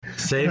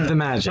Save the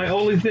magic. My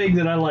only thing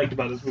that I liked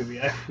about this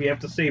movie. We have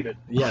to save it.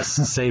 Yes,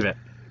 save it.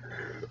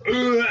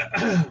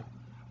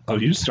 Oh,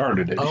 you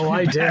started it. Oh,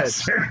 I did.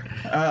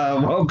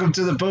 Welcome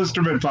to the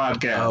Posterman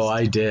Podcast. Oh,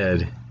 I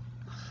did.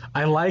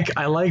 I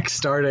like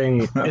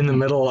starting in the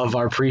middle of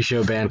our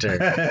pre-show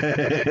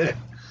banter.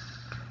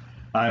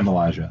 I'm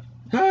Elijah.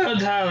 I'm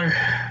Tyler.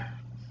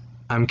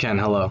 I'm Ken.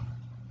 Hello.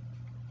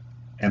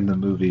 And the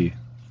movie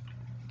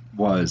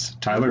was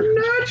Tyler.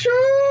 Nacho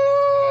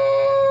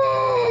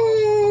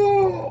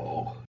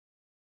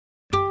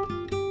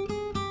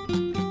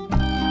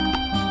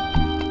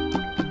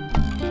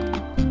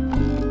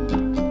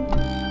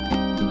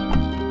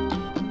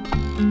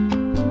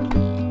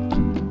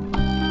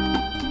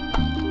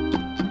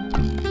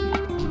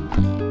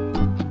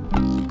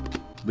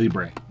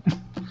Libre.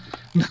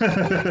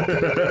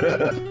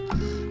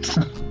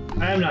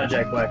 I am not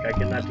Jack Black. I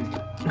cannot do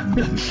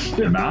that.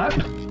 You're not?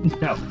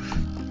 No.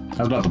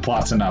 How's about the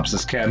plot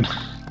synopsis, Ken?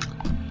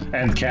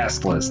 And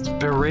cast list.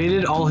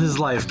 Berated all his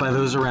life by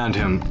those around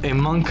him, a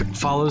monk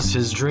follows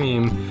his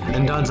dream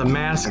and dons a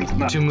mask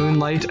to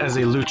moonlight as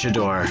a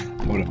luchador.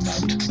 What it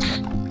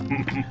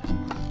meant.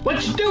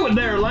 What you doing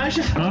there,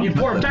 Elijah? Huh? You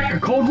pour back a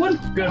cold one?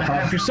 Gonna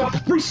have yourself a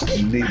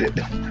brewski. Need it.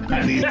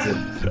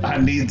 I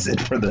needs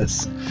it for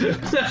this.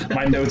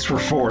 My notes were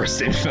forced.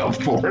 They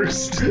felt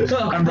forced.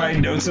 I'm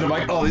writing notes and I'm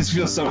like, oh, these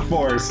feel so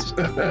forced.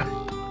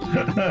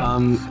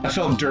 I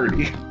felt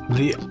dirty.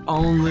 The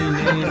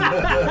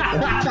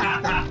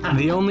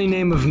only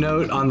name of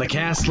note on the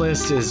cast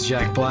list is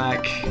Jack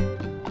Black.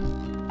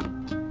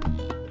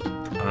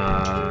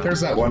 There's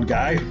that one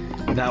guy.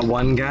 That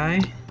one guy,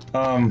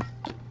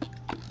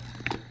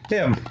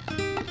 Him.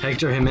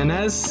 Hector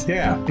Jimenez,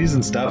 Yeah, he's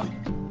in stuff.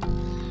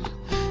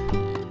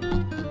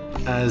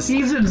 as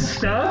He's in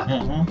stuff?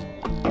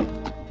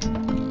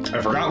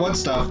 I forgot what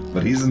stuff,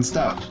 but he's in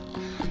stuff.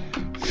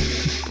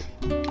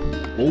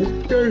 Oh,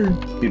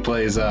 he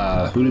plays,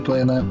 who did he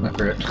play in that? I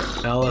forget.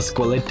 El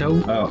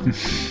Esqueleto. Oh.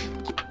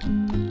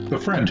 The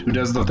friend who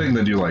does the thing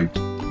that you liked.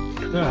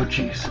 Oh,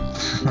 jeez.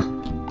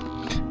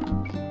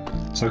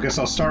 So I guess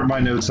I'll start my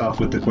notes off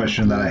with the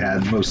question that I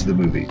had most of the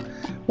movie.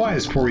 Why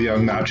is poor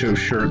young Nacho's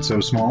shirt so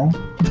small?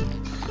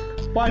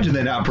 Why do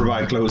they not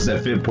provide clothes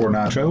that fit poor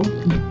Nacho?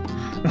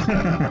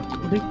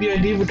 I think the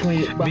idea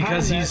behind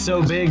Because he's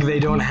so big, they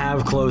don't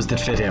have clothes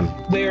that fit him.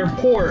 they are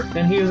poor,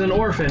 and he is an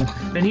orphan,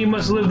 and he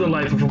must live the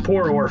life of a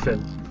poor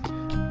orphan.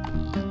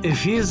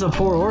 If he is a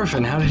poor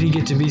orphan, how did he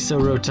get to be so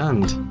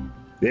rotund?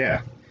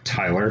 Yeah,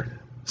 Tyler.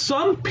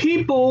 Some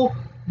people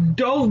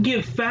don't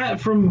get fat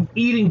from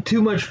eating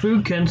too much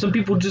food, Ken. Some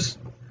people just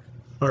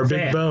Or big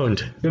Fat.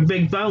 boned. They're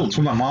big bones. That's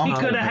what my mom He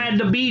told could have me. had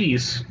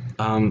diabetes.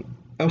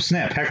 Oh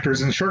snap,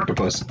 Hector's in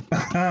Sharktopus.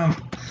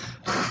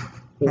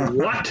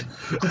 What?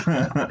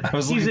 I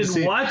was He's looking to in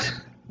see what?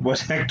 what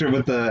Hector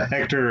with the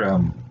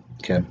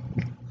Ken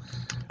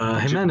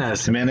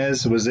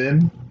Jimenez. was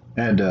in,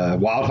 and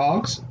Wild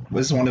Hogs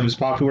was one of his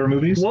popular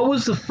movies. What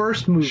was the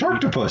first movie?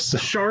 Sharktopus.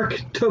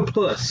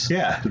 Sharktopus.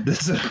 Yeah,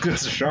 it's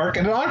a shark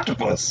and an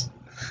octopus.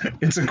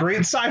 It's a great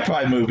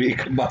sci-fi movie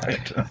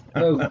combined.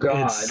 Oh,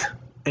 God. It's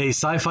a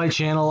Sci-Fi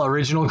Channel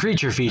original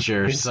creature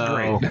feature. It's so,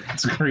 great.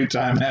 It's a great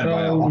time had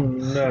by Oh, all.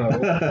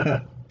 no.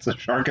 It's a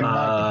shark and an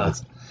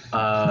octopus.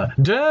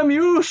 damn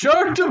you,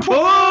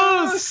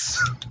 Sharktopus!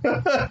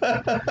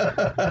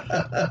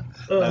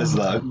 That is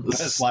the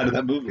best line of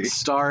that movie.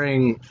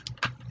 Starring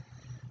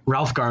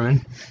Ralph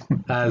Garman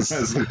as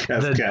As the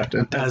cast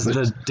captain. as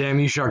the damn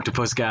you,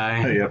 Sharktopus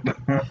guy.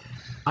 Yep.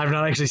 I've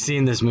not actually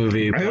seen this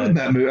movie, I own but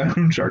that movie. I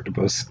own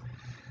Sharktopus.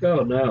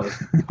 Oh, no.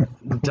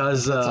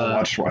 does I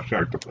watched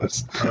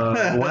Sharktopus.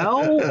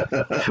 well,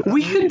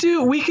 we could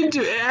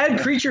do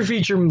add creature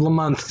feature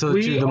month to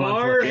We the month.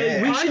 are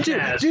a We should do,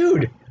 podcast.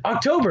 dude.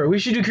 October. We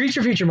should do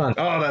creature feature month.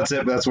 Oh, that's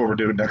it. That's what we're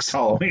doing next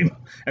Halloween.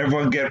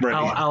 Everyone get ready.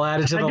 I'll add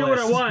it to I the do what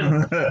list. I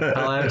want.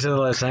 I'll add it to the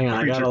list. Hang on,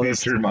 I got a Creature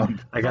list. feature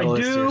month. I got a I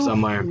list here do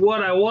somewhere.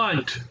 what I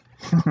want.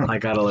 I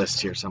got a list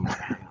here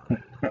somewhere.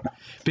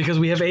 Because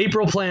we have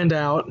April planned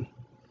out.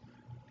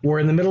 We're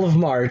in the middle of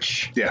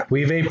March. Yeah.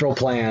 We have April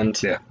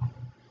planned. Yeah.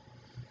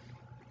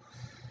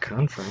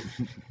 Confirm.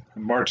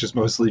 March is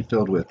mostly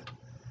filled with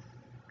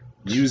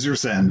user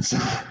sends.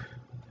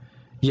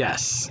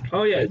 Yes.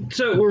 Oh, yeah.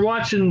 So we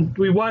watched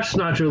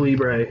Nacho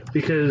Libre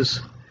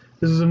because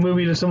this is a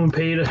movie that someone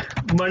paid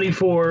money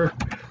for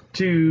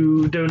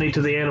to donate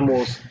to the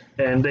animals.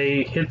 And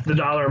they hit the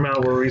dollar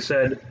amount where we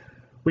said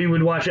we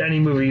would watch any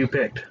movie you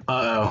picked.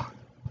 Uh-oh.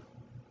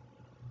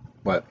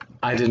 What?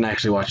 I didn't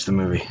actually watch the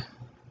movie.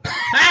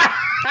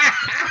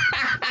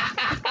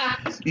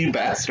 You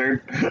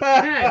bastard.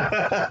 Hey,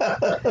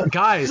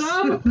 Guys.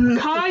 some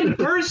kind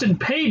person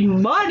paid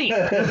money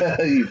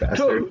You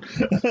bastard.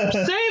 to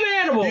save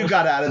animals. You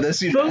got out of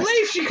this, you The bastard.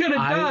 least you could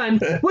have done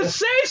was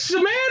save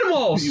some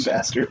animals You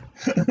bastard.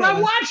 by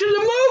watching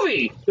the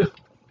movie.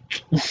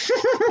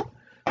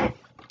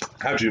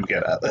 How'd you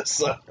get out of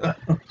this?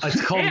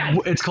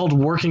 It's called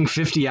working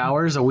 50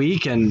 hours a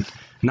week and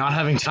not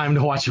having time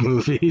to watch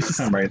movies.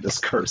 I'm writing this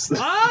curse.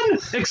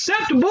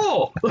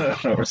 Unacceptable.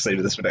 We're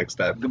saving this for next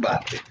time.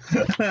 Goodbye.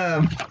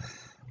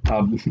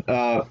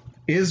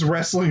 Is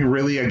wrestling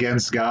really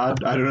against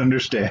God? I don't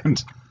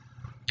understand.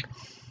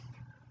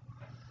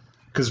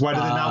 Because why do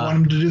they not want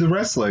him to do the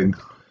wrestling?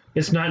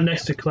 It's not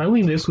next to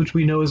cleanliness, which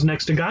we know is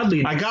next to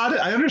godliness. I got it.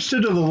 I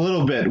understood it a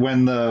little bit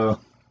when the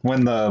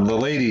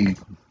lady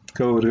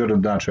go to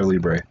Nacho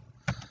Libre.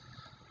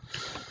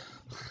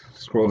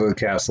 Scroll to the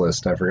cast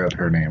list. I forgot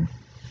her name.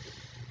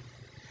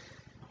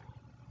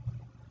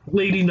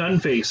 Lady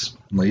Nunface.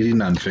 Lady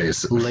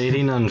Nunface.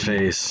 Lady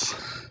Nunface.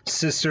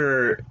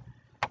 Sister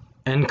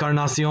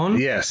Encarnacion?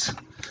 Yes.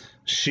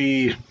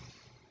 She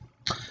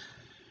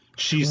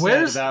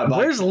Where's said that, like,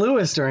 Where's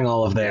Lewis during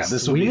all of this? Yeah,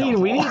 this would we be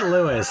need helpful.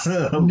 Lewis.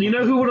 You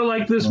know who would have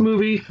liked this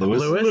movie?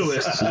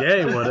 Lewis? Yeah,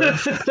 he would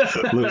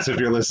have. Lewis, if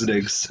you're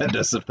listening, send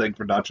us a thing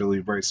for Nacho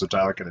Libre so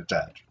Tyler can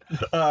attach.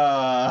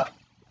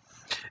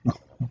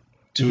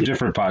 To a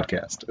different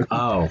podcast.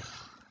 Oh.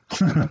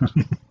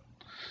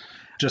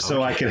 Just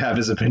so I can have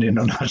his opinion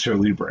on Nacho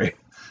Libre.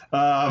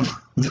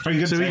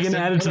 So we can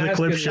add it to the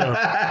clip show.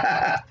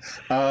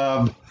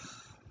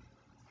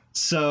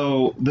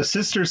 So the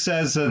sister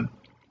says that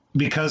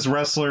because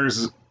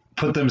wrestlers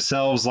put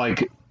themselves,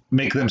 like,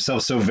 make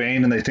themselves so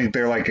vain and they think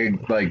they're like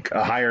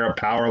a higher up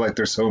power, like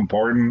they're so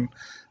important,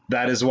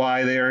 that is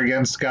why they are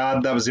against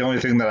God. That was the only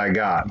thing that I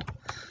got.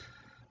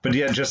 But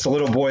yet just a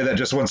little boy that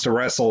just wants to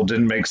wrestle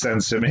didn't make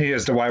sense to me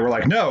as to why we're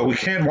like, no, we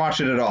can't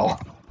watch it at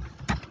all.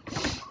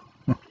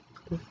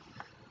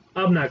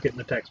 I'm not getting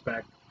the text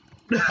back.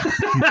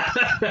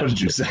 What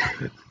did you say?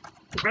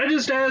 I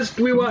just asked.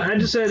 I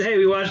just said, "Hey,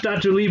 we watched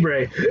Nacho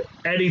Libre.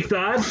 Any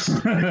thoughts?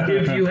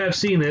 If you have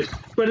seen it."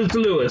 But it's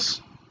Lewis.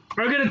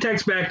 I'll get a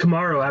text back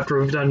tomorrow after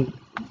we've done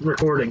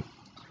recording.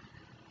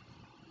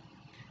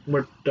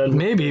 We're done.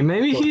 Maybe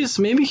he's.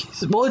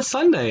 Well, it's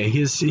Sunday.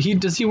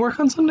 Does he work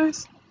on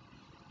Sundays?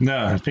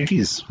 No, I think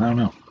he's. I don't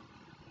know.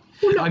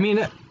 I mean,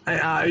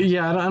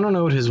 yeah, I don't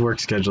know what his work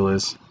schedule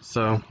is.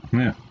 So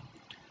Yeah.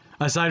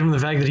 aside from the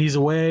fact that he's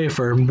away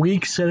for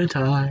weeks at a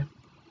time.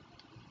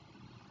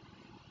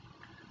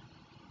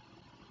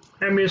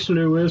 I miss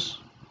Lewis.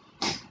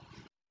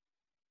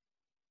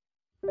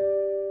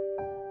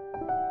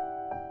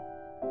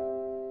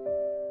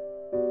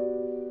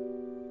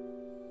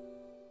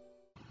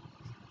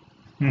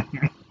 All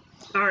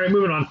right,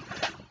 moving on.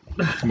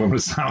 Moment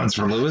of silence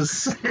for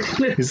Lewis.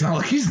 He's not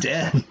like he's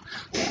dead.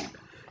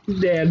 He's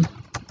dead.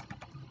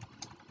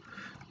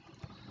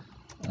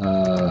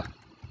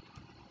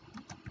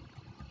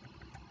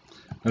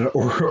 An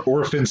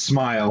orphan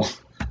smile.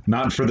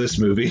 Not for this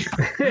movie.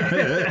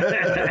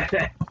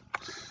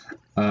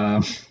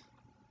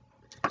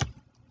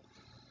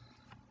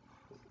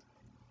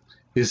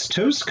 Is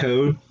toast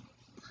code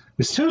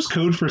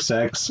for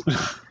sex?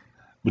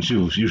 But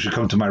you should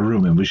come to my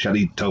room and we shall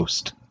eat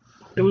toast.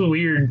 It was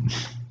weird.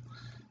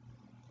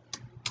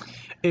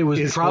 It was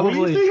Is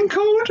probably everything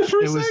code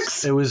for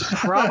sex? it was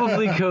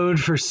probably code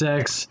for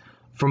sex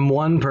from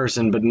one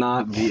person, but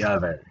not the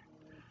other.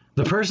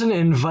 The person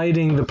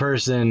inviting the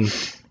person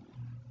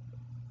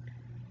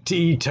to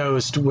eat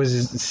toast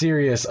was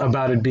serious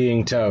about it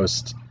being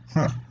toast.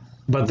 Huh.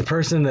 But the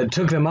person that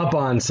took them up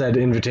on said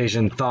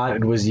invitation thought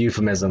it was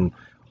euphemism,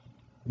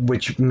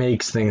 which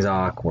makes things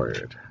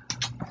awkward.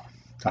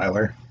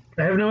 Tyler.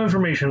 I have no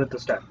information at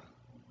this time.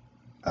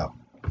 Oh.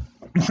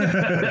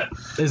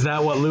 Is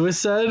that what Lewis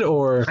said,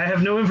 or? I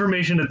have no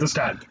information at this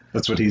time.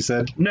 That's what he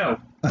said? No,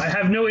 I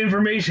have no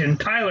information.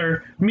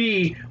 Tyler,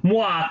 me,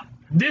 moi,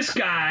 this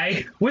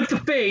guy with the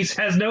face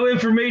has no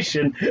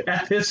information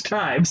at this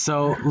time.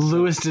 So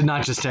Lewis did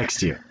not just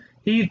text you.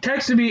 He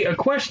texted me a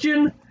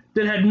question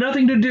that had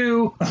nothing to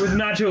do with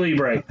Nacho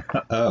Libre.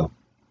 Oh.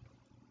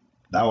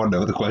 I want to know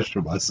what the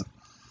question was.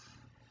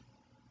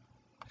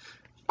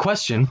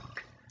 Question.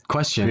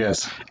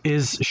 Yes.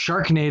 Is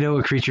Sharknado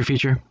a creature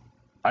feature?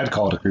 I'd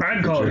call it a creature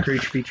I'd call it a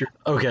creature feature.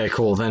 Okay,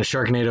 cool. Then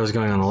Sharknado is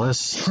going on the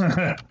list.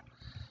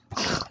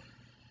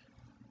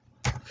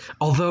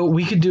 Although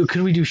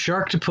could we do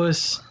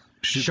Sharktopus,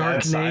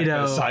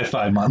 Sharknado,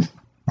 Sci-fi month.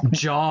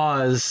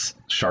 Jaws,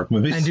 Shark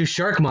movies. and do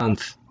Shark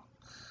Month?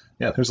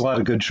 Yeah, there's a lot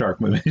of good shark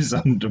movies.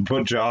 To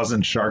put Jaws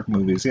in shark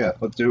movies. Yeah,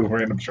 let's do a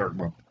random shark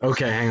month.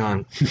 Okay, hang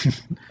on.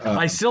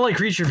 I still like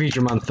Creature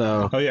Feature Month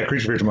though. Oh yeah,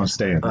 creature feature month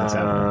staying. That's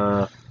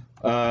happening.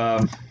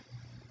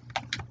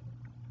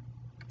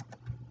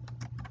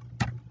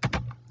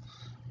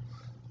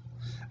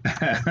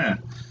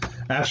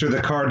 After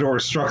the car door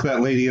struck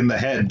that lady in the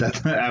head,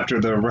 after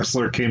the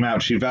wrestler came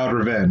out, she vowed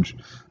revenge.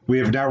 We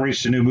have now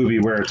reached a new movie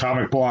where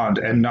Atomic Blonde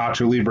and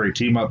Nacho Libre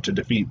team up to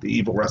defeat the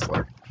evil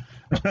wrestler.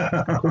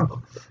 I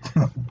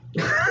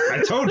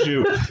told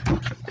you.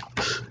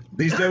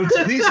 These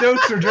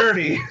notes are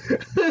dirty.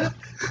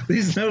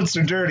 These notes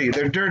are dirty.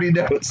 They're dirty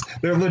notes.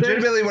 They're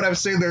legitimately what I was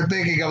sitting there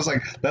thinking. I was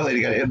like, that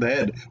lady got hit in the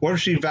head. What if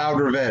she vowed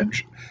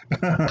revenge?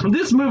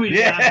 This movie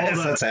did not hold Yes,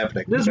 up. that's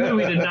happening. This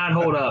movie did not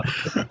hold up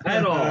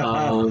at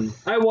all.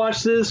 I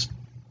watched this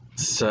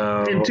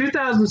So in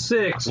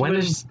 2006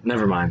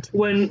 never mind.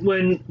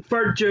 when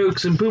fart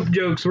jokes and poop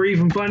jokes were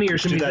even funnier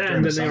to Do me that then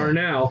during than the they summer. are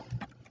now.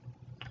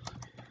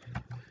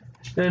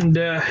 And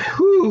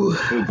whew,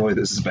 Oh boy,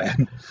 this is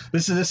bad.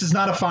 This is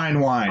not a fine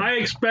wine. I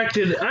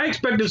expected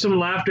some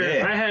laughter.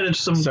 Yeah. I had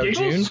some So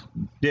giggles.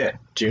 June? Yeah.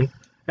 June?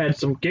 Had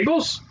some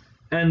giggles,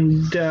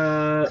 and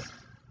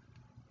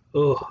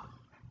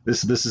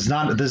This is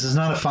not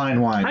a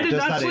fine wine. I It did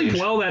does not sleep age.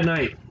 well that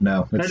night.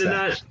 No, I it's did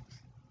sad.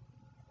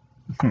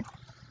 not.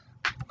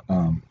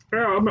 Um,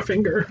 Oh, my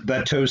finger.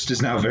 that toast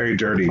is now very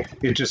dirty.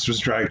 It just was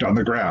dragged on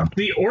the ground,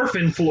 The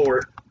orphan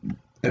floor.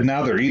 and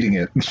now they're eating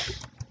it.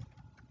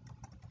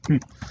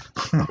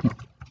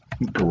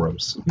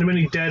 Gross. How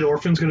many dead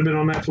orphans could have been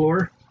on that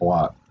floor? A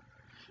lot.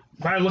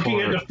 By looking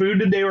Poor. at the food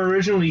that they were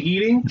originally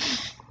eating,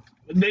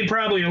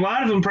 a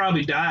lot of them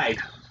probably died.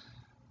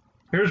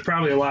 There's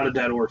probably a lot of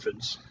dead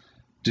orphans.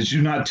 Did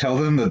you not tell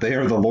them that they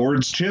are the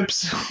Lord's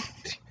chips?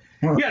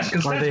 Yes,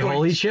 because Are they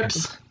holy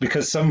chips?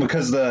 because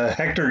the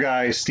Hector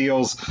guy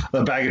steals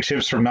a bag of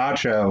chips from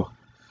Nacho,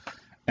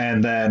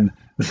 and then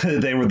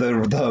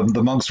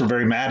the monks were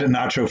very mad at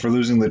Nacho for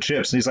losing the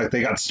chips, and he's like,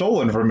 they got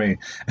stolen from me,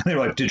 and they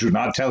were like, did you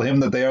not tell him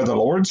that they are the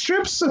Lord's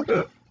chips?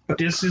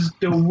 This is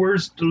the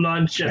worst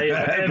lunch I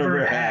have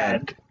ever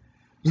had.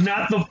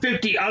 Not the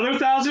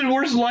 50,000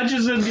 worst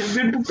lunches that have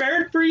been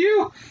prepared for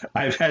you.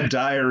 I've had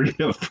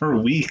diarrhea for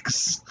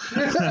weeks.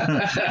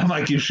 I'm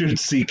like, you should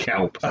seek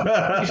help.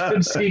 You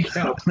should seek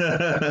help.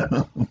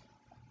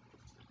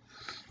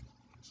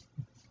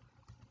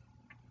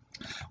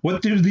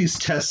 What do these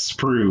tests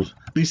prove?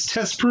 These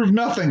tests prove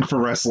nothing for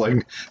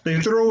wrestling. They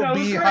throw a No, it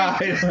was beehive.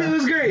 great. It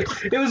was great.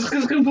 It was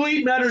complete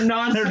and utter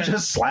nonsense. They're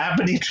just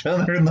slapping each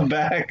other in the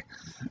back.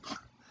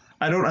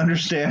 I don't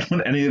understand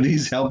what any of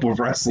these help with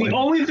wrestling. The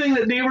only thing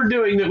that they were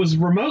doing that was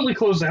remotely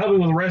close to helping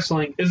with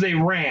wrestling is they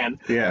ran.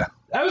 Yeah,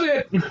 That was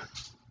it.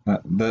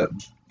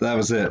 that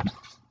was it.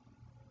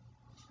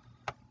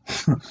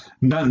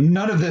 None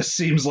of this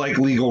seems like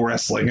legal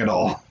wrestling at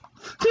all.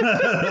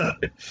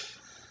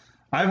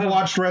 I've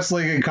watched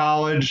wrestling in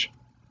college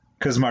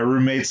because my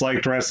roommates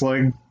liked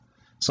wrestling,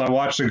 so I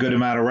watched a good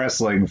amount of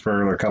wrestling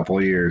for a couple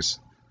of years.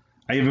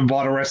 I even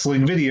bought a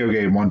wrestling video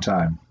game one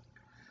time.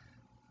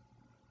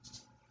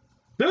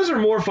 Those are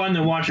more fun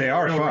than watching. They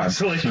are real fun.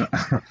 wrestling.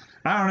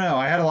 I don't know.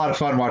 I had a lot of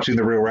fun watching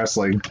the real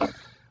wrestling.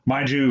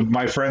 Mind you,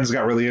 my friends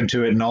got really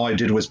into it, and all I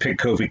did was pick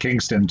Kofi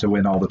Kingston to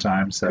win all the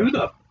time. So Who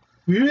the?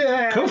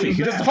 Yeah, Kofi,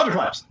 he does the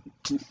thunderclaps.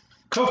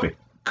 Kofi.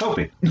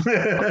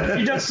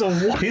 He does the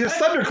what? He does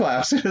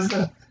thunderclaps.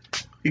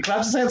 He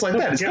claps his hands like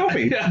that. It's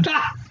Kofi.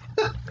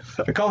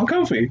 I call him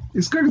Kofi.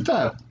 He's great with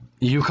that.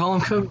 You call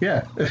him Kobe?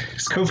 Yeah,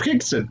 it's Kofi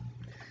Kingston.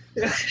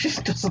 He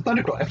does the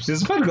thunderclaps. He does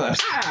the thunderclaps.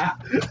 Ah.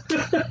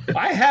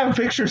 I have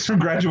pictures from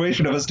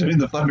graduation of us doing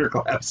the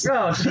thunderclaps.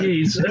 Oh,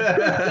 jeez.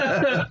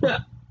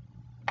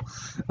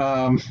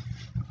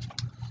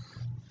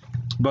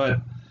 But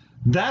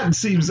that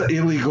seems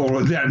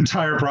illegal. That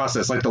entire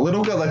process, like the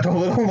little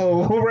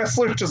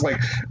wrestler, just like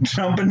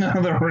jumping out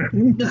of the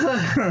ring.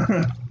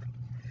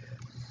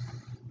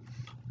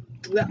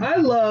 I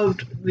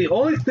loved the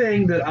only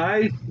thing that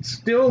I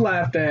still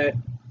laughed at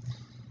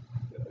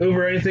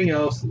over anything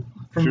else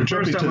from You're the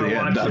first jumping to time the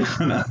I end.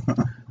 watched it. No.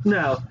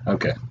 No,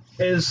 Okay.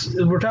 is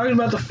we're talking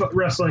about the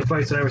wrestling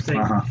fights and everything.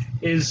 Uh-huh.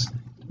 Is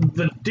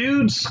the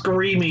dude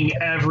screaming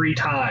every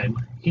time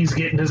he's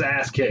getting his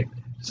ass kicked?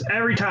 Just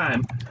every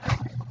time.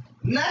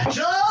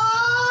 Nacho!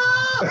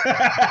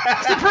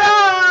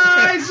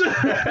 Surprise!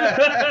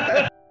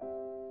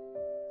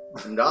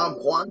 Nam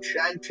Juan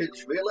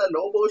Sanchez Villa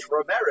Lobos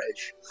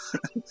Ramirez.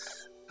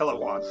 Hello,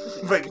 Juan.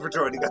 Thank you for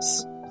joining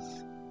us.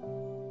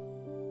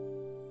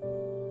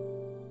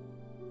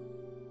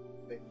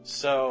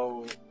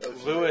 So,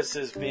 Lewis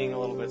is being a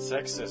little bit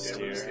sexist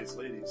here.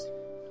 ladies.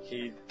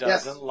 He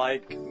doesn't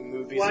like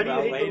movies Why do you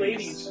about hate the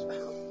ladies.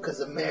 ladies? Because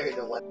I'm married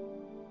to one.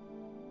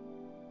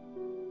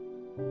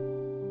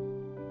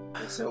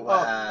 So,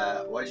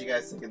 what'd you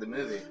guys think of the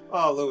movie?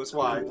 Oh, Lewis,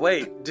 why?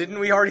 Wait, didn't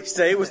we already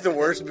say it was the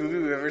worst movie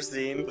we've ever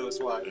seen? Lewis,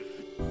 why?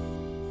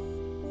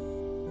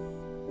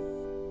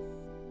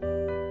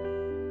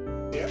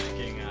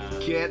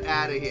 Get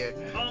out of here.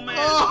 Oh man!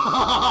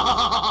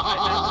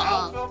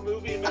 Oh, Alpha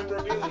movie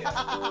memorabilia.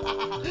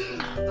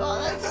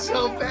 oh, that's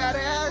so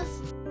badass.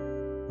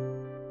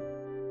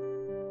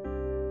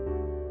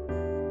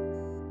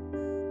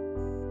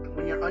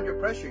 When you're under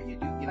pressure, you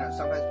do. You know,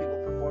 sometimes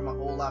people perform a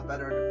whole lot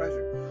better under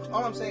pressure.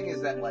 All I'm saying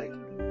is that, like,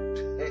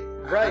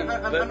 Right, I'm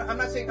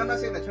not saying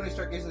that Tony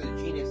Stark isn't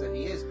the genius that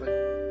he is, but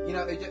you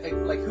know,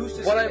 like who's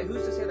to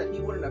say that he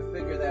wouldn't have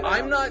figured that out?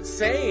 I'm not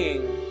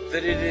saying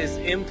that it is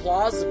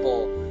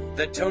implausible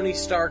that Tony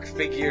Stark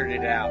figured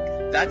it out.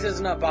 That does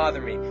not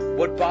bother me.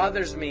 What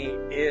bothers me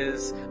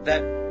is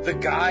that the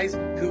guys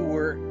who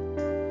were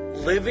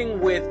living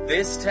with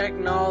this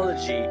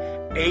technology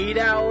 8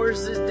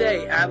 hours a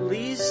day, at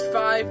least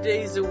 5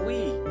 days a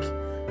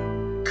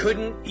week,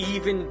 couldn't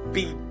even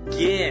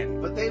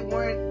begin. But they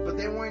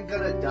weren't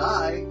gonna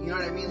die. You know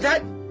what I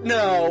mean?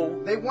 No.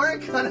 They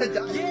weren't gonna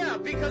die. Yeah,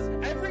 because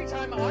every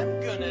time I'm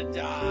gonna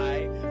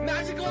die,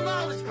 magical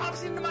knowledge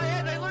pops into my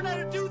head. I learn how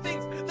to do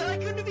things that I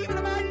couldn't have even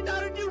imagined how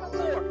to do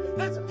before.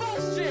 That's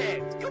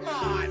bullshit. Come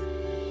on.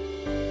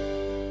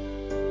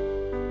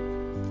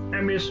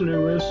 Hi, Miss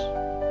Lewis.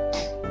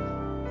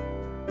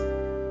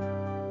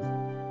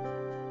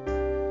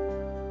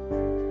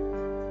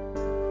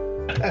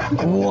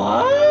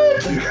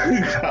 What?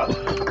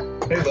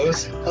 Hey,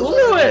 Lewis.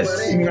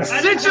 Lewis, everybody.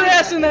 sit your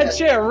ass in that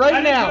chair I right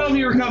didn't now. tell him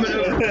you were coming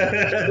over.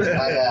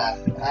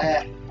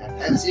 I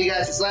haven't seen you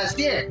guys since last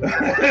year. I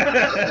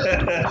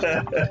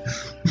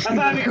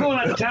thought it'd be cool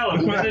not to tell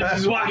him.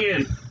 Just walk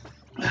in.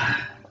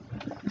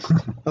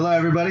 Hello,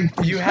 everybody.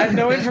 You had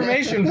no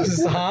information, I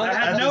huh?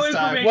 had no this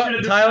time. information What, at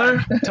this Tyler?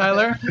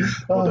 time.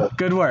 Tyler,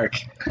 good work.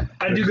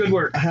 I do good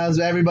work. How's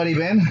everybody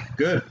been?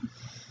 Good.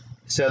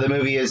 So the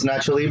movie is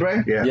Nacho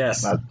Libre? Yeah.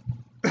 Yes.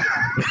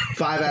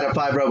 5 out of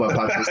 5 robot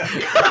punches.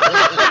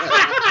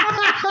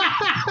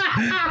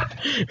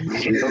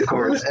 Of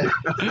course.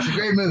 It's a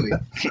great movie.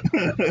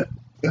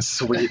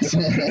 Sweet.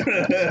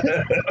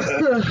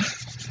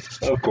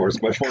 Of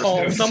course, my force.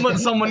 Call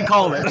someone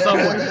call it.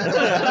 Someone.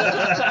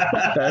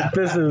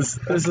 This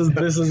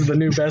is the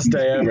new best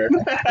day ever.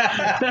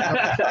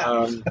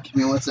 Give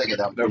me 1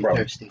 second. I'm No problem.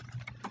 thirsty.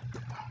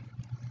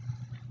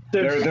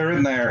 They're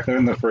in there. They're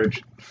in the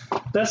fridge.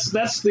 That's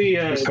the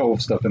There's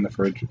cold stuff in the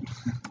fridge.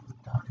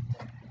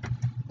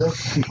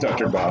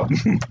 Dr. Bob.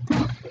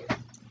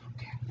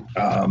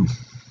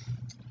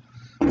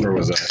 Where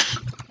was I?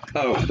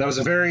 Oh, that was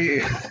a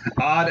very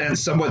odd and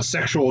somewhat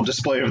sexual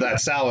display of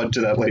that salad to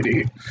that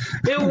lady.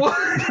 it was.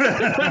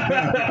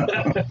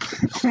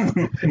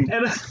 And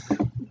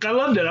I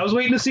loved it. I was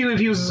waiting to see if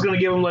he was just going to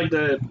give him like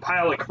the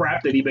pile of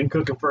crap that he'd been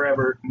cooking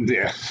forever.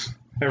 Yeah.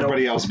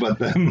 Everybody else but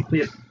them.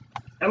 Yeah.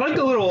 I like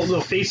the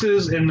little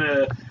faces and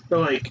the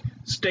like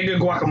steak of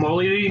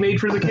guacamole that he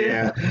made for the kid.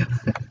 Yeah.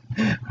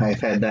 I've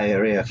had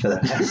diarrhea for the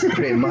past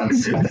 3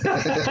 months.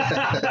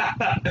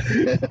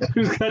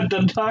 Who's got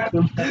done talking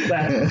about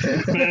that?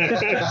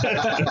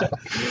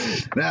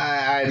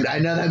 I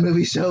know that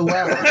movie so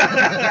well.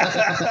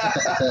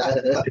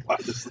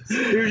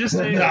 You were just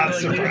saying Not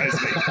that, like,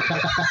 surprising.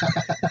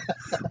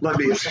 Let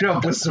me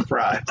jump with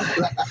surprise.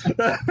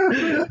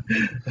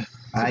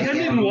 I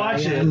didn't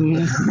watch it.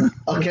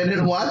 Oh, Ken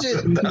didn't watch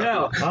it?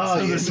 No.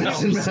 Oh, you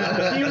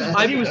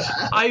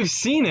I've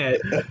seen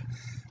it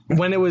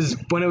when it was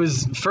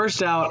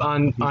first out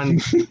on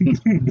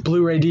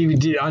Blu-ray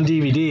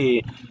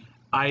DVD.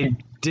 I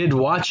did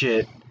watch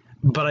it,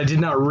 but I did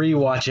not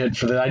rewatch it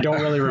for I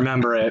don't really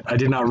remember it. I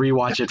did not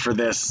rewatch it for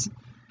this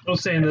I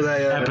was saying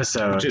that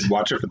episode. Did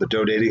watch it for the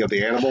donating of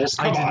the animals?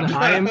 Come on.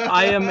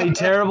 I am a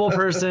terrible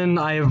person.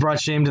 I have brought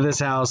shame to this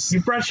house.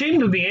 you brought shame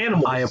to the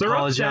animals. I They're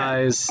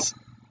apologize.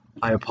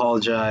 I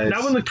apologize.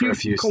 Now when the cute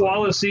profusely.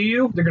 koalas see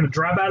you, they're going to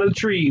drop out of the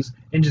trees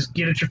and just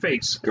get at your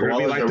face. They're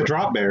going to be like the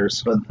drop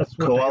bears. But That's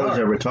what koalas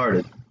they are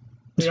retarded.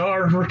 They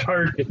are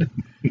retarded.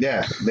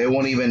 Yeah, they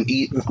won't even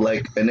eat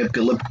like an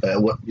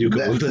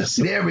Eucalyptus.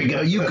 There we go,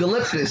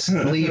 eucalyptus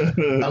leaf,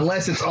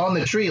 unless it's on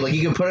the tree. Like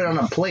you can put it on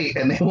a plate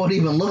and they won't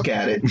even look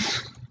at it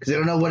because they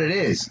don't know what it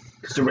is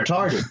because they're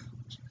retarded.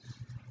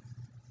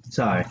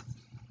 Sorry.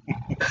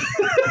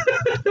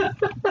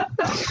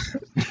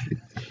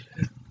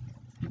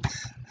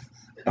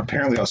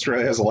 Apparently,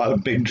 Australia has a lot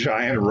of big,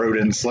 giant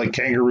rodents, like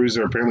kangaroos.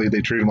 Or apparently,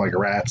 they treat them like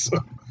rats.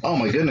 Oh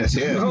my goodness,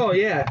 yeah. Oh,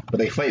 yeah. But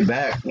they fight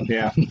back.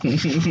 Yeah.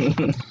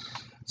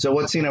 So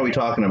what scene are we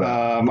talking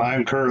about?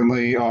 I'm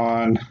currently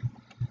on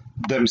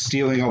them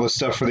stealing all the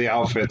stuff for the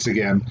outfits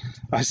again.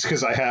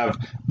 Because I have.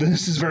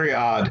 This is very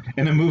odd.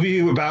 In a movie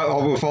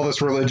about with all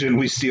this religion,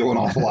 we steal an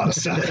awful lot of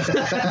stuff.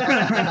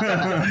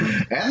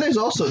 And there's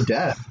also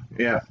death,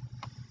 Yeah.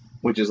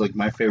 which is like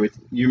my favorite.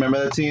 You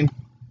remember that scene?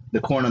 The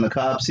corn on the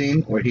cob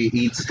scene where he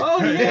eats.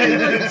 Oh,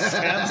 yeah.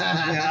 Stabs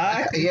him in the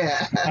eye.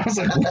 Yeah. I was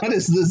like, what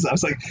is this? I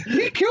was like,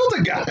 he killed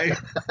a guy.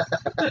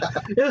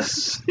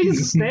 Yes,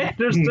 he's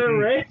standard so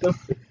random.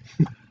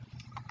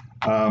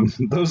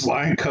 Those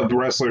lion cub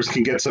wrestlers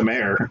can get some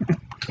air.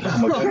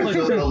 Oh my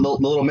goodness, the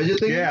little midget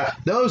thing? Yeah.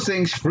 Those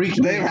things freaked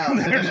me out.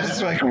 They're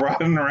just like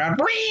running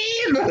around.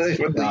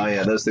 Oh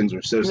yeah, those things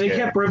were so They scary.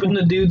 kept ripping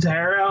the dude's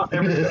hair out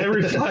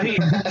every fight.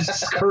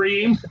 Just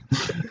scream.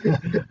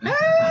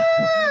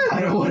 I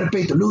don't want to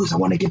pay to lose, I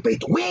want to get paid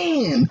to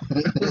win.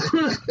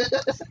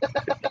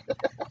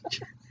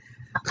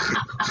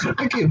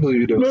 I can't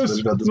believe you don't know so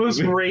much about this Most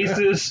movie.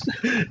 racist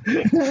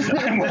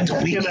I want to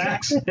fucking win.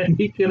 accent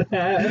he could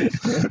have.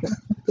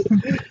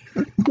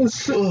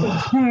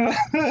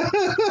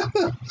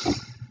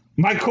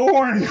 My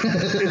corn!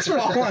 It's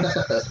fallen.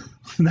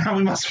 Now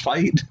we must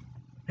fight.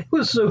 It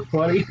was so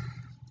funny.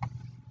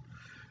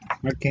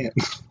 I can't.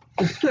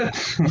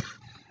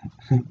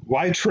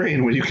 Why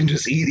train when you can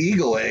just eat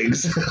eagle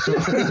eggs?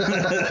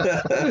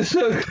 It was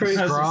so crazy.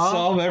 Has to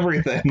solve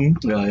everything.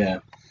 Oh yeah.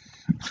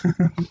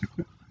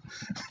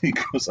 He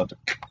goes up to.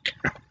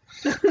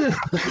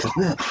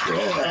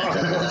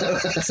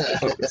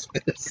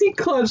 He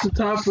climbs the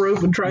top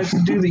rope and tries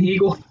to do the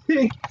eagle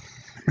thing.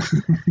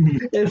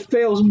 It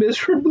fails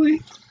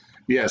miserably.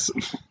 Yes.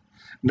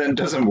 Then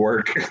doesn't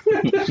work.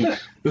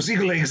 Those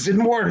eagle eggs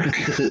didn't work.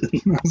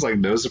 I was like,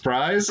 no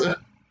surprise.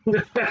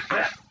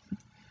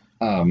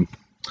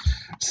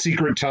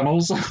 secret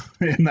tunnels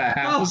in the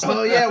house.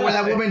 Oh yeah, where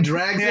that woman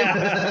drags him.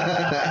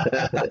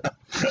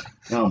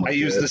 Oh my I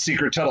used the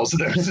secret tunnel, so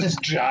there's this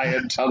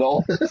giant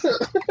tunnel. I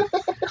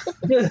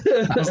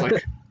was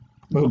like,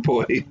 oh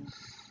boy.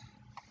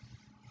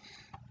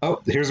 Oh,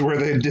 here's where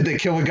they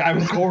kill a guy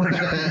with corn.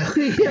 That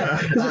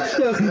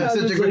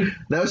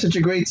was such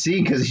a great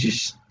scene because he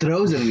just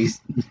throws it and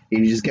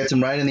he just gets him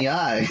right in the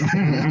eye.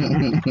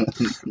 I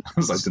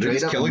was like, did they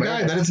just kill a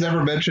guy? Then it's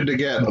never mentioned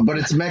again. But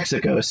it's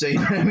Mexico, so you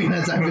know what I mean.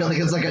 I feel like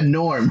it's like a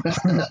norm.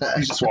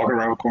 He's just walking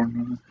around with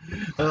corn.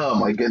 Oh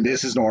my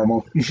goodness, This is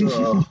normal. Did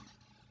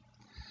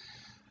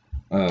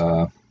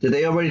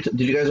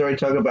you guys already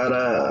talk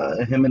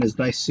about him and his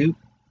nice suit?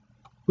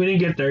 We didn't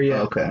get there yet.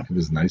 Okay.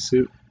 His nice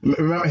suit.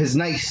 Remember his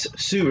nice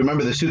suit?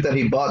 Remember the suit that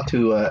he bought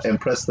to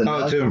impress the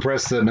nun? Oh, to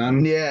impress the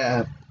nun?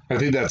 Yeah. I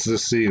think that's the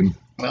scene.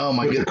 Oh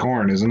my With the god.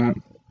 corn, isn't it?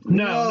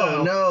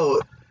 No, No,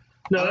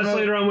 that's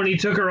later on when he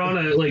took her on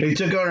a he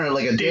took her on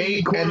like a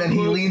date, quote and then he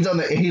unquote. leans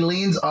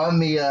on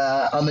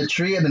the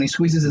tree, and then he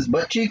squeezes his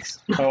butt cheeks.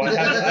 Oh,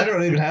 I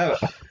don't even have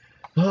it.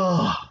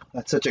 Oh,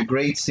 that's such a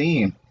great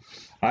scene.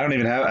 I don't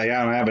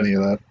have any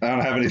of that. I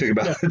don't have anything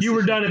about it. You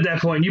were done at that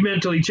point. You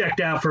mentally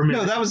checked out for a minute.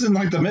 No, that was in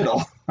like the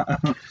middle.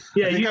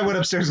 Yeah, I think I went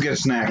upstairs to get a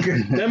snack.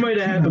 that might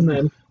have happened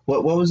then.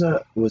 What was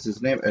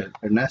his name?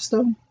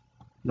 Ernesto?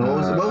 No,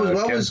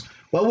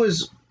 what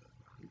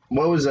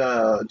was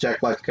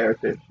Jack Black's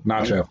character?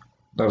 Nacho.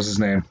 That was his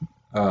name.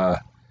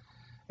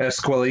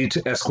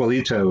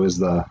 Esquelito is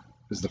the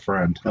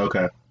friend.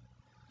 Okay.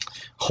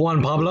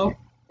 Juan Pablo,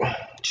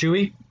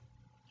 Chewy,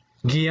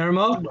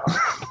 Guillermo.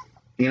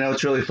 You know,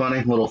 it's really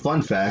funny. Little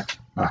fun fact.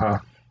 Uh-huh.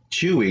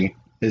 Chewy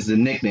is the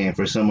nickname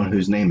for someone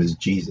whose name is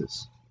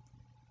Jesus.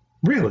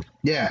 Really?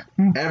 Yeah.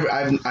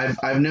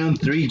 I've known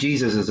 3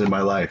 Jesuses in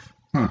my life.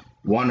 Huh.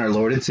 1, our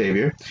Lord and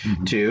Savior.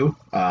 Mhm. 2,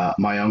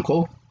 my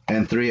uncle.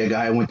 And 3, a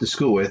guy I went to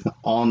school with.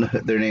 All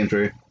their names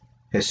were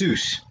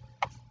Jesus.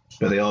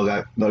 But they all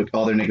their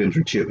nicknames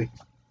were Chewy.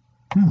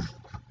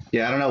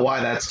 Yeah, I don't know why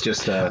that's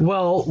just...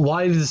 Well,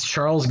 why does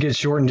Charles get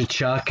shortened to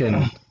Chuck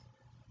and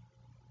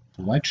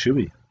Why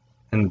Chewy?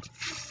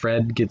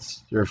 Fred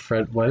gets, or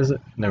Fred, what is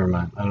it? Never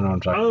mind. I don't know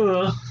what I'm I talking don't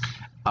know.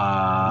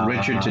 about.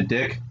 Richard to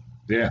Dick.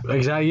 Yeah.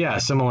 Exactly, yeah,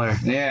 similar.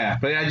 Yeah,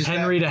 but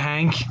Henry to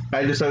Hank.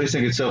 I just always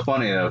think it's so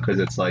funny, though, because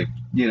it's like,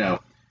 you know,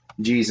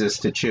 Jesus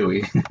to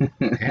Chewy.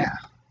 Yeah.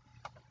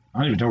 I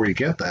don't even know where you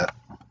get that.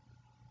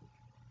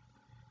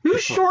 Who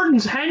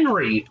shortens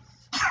Henry?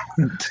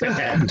 to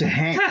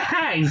Hank.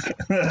 Hank.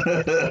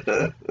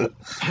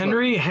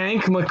 Henry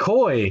Hank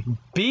McCoy.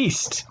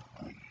 Beast.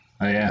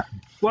 Oh, yeah.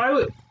 Why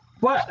would...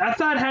 What? I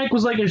thought Hank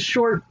was like a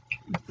short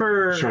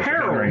for Short for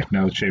Harold. Henry.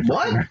 No, it's short for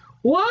What? Henry.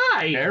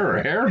 Why?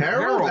 Harold.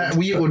 Harold?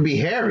 It would be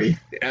Harry.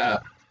 Yeah.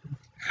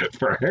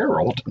 For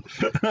Harold.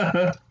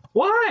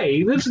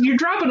 Why? You're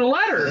dropping a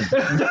letter.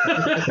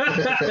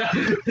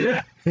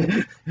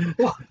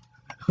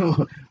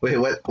 Wait,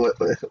 what?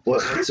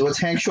 So what's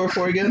Hank short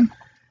for again?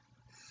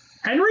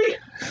 Henry?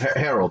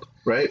 Harold,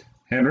 right?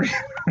 Henry?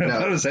 No.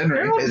 That was Henry.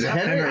 Harold? Is it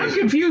Henry? I'm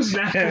confused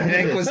now.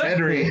 Hank was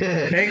Henry.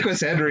 Hank was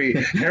Henry.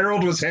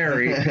 Harold was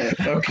Harry.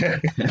 Okay.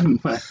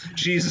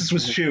 Jesus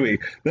was Chewy.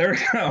 There we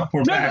go. We're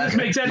No, back. that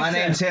makes sense. My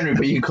name's Henry,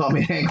 but you can call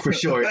me Hank for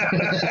short.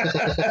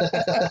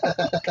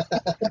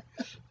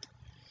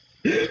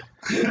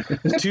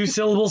 2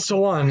 syllables to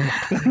 1.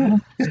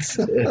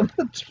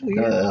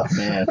 Oh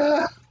man.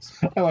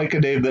 I like a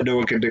name that no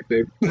one can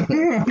nickname.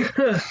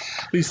 At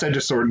least I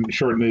just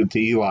shortened it to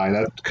Eli.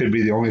 That could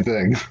be the only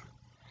thing.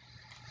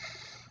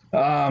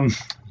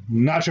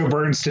 Nacho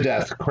burns to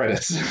death.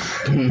 Credits.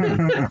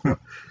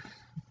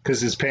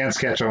 Because his pants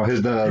catch on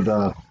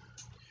the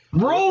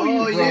Roll, you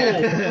Oh, roll.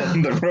 yeah.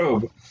 the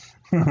robe.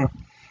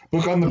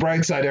 Look on the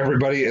bright side,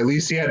 everybody. At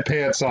least he had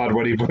pants on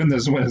when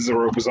the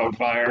rope was on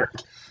fire.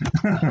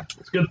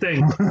 It's a good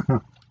thing.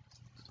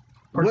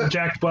 Or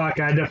Jack Black,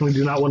 I definitely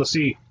do not want to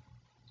see.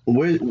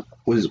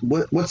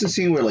 What's the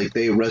scene where like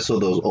they wrestle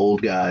those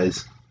old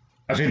guys?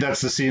 I think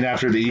that's the scene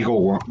after the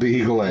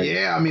eagle egg.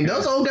 Yeah, I mean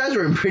those old guys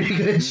were in pretty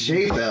good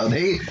shape though.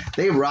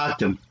 They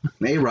rocked him.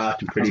 They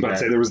rocked him I was pretty about to bad.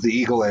 say there was the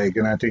eagle egg,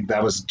 and I think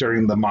that was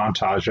during the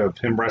montage of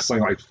him wrestling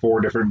like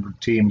 4 different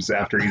teams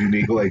after eating the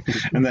eagle egg,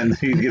 and then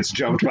he gets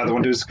jumped by the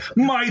one who's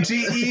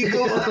mighty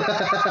eagle.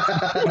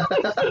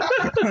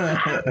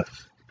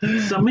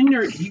 Summon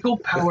your eagle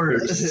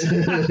powers.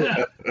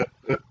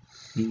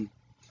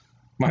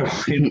 My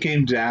wife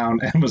came down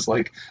and was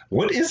like,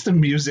 "What is the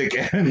music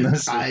in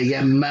this?" I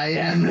am. I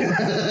am.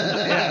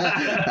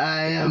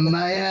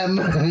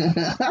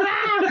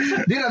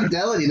 Dude, I'm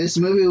telling you, this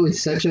movie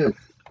was such a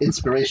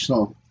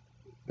inspirational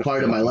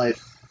part of my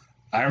life.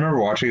 I remember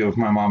watching it with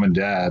my mom and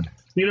dad.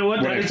 You know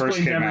what? When That it first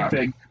explains came out.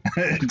 everything.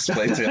 It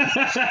explains it.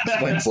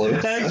 Explains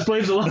Lewis. That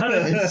explains a lot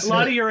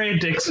of your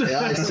antics.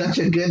 Yeah, it's such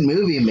a good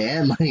movie,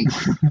 man. Like,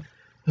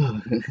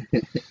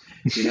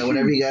 you know,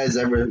 whenever you guys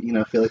ever,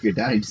 feel like you're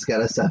down, you just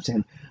gotta stop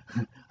saying,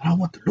 "I don't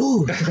want to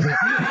lose.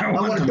 I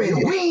want to be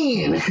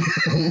win."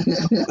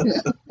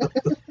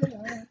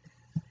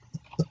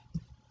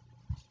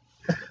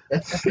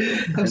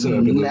 I'm so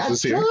happy Liz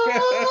was here.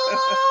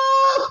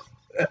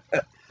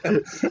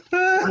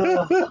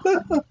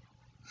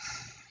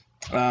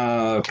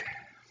 Okay.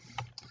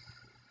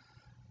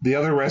 The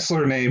other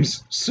wrestler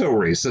names, so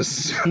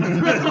racist.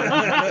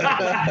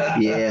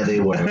 Yeah,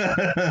 they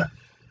were.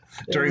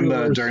 during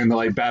the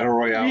like battle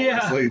royale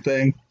wrestling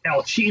thing.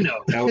 El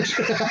Chino. It's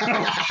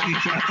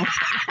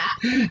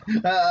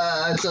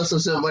also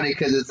so funny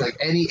because it's like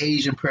any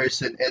Asian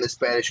person in the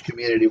Spanish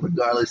community,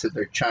 regardless if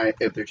they're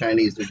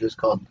Chinese, they're just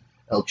called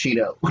El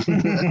Chino.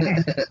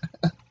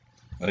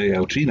 Hey,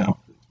 El Chino.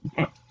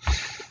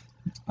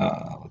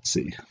 Let's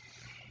see.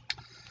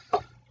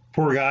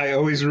 Poor guy,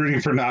 always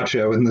rooting for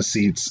Nacho in the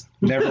seats.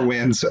 Never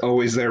wins,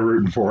 always there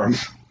rooting for him.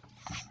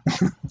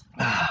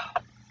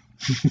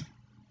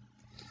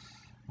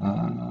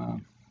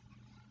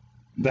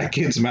 That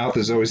kid's mouth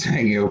is always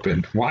hanging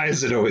open. Why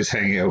is it always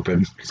hanging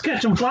open? He's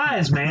catching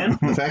flies, man.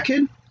 The fat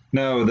kid?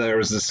 No, there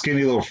was this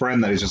skinny little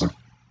friend that he's just like...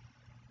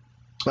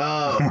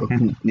 Oh,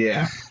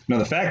 yeah. No,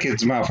 the fat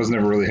kid's mouth was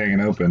never really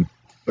hanging open.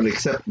 But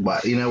except,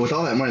 with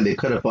all that money, they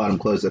could have bought him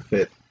clothes that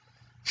fit.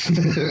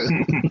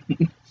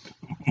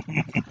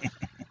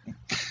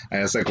 I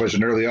asked that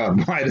question early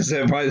on. Why does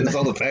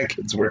all the fat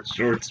kids wear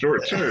short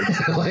shirts?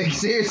 Like,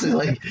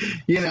 seriously,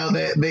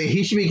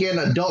 he should be getting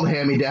adult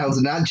hand-me-downs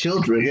and not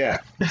children. Yeah.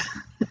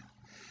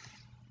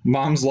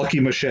 Mom's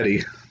lucky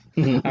machete.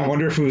 I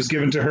wonder if it was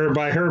given to her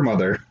by her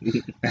mother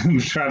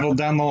and traveled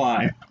down the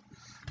line.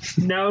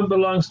 Now it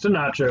belongs to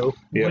Nacho,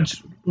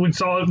 which we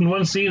saw it in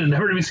one scene and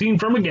never to be seen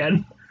from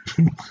again.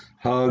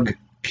 Hug,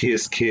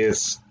 kiss,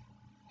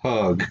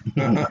 hug.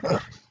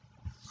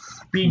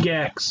 Big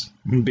X.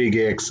 Big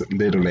X,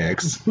 little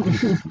X.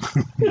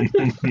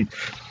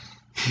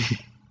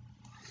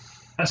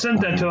 I sent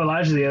that to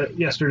Elijah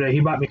yesterday. He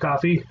bought me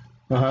coffee.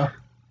 Uh-huh.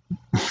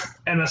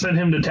 And I sent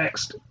him the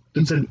text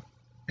that said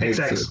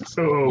XX.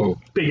 Oh,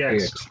 big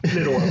X.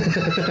 Little O.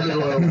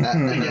 Little O.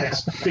 Big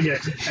X. Big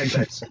X.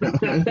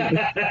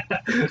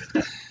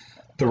 XX.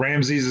 The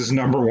Ramses is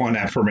 #1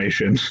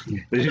 affirmation.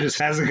 He just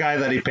has a guy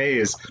that he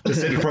pays to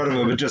sit in front of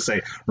him and just say,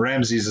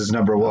 Ramses is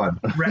 #1.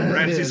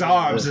 Ramses'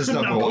 arms is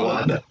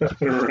 #1.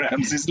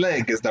 Ramses'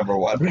 leg is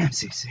 #1.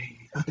 Ramses,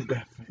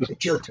 autograph for the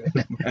children.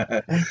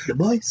 The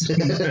boys.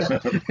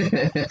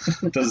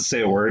 Doesn't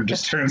say a word,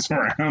 just turns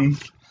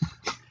around.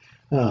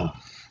 Oh.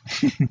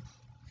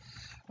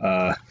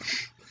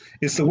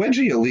 Is the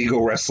wedgie a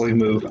legal wrestling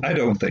move? I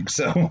don't think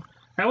so.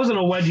 That wasn't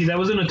a wedgie. That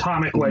was an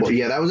atomic wedgie. Well,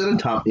 yeah, that was an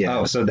atomic. Yeah.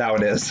 Oh, so now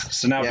it is.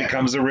 So now it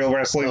becomes a real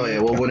wrestling move? Oh, yeah.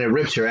 Well, when it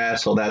rips your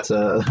asshole, that's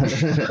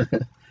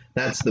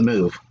that's the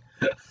move.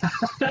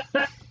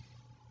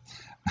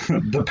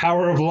 The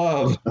power of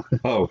love.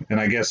 Oh, and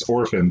I guess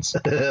orphans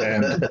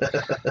and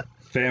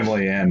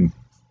family, and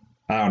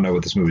I don't know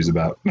what this movie's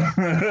about.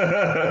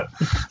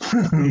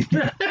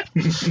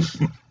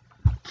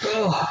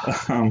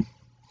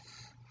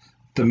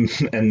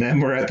 And then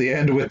we're at the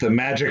end with the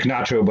magic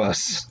nacho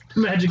bus.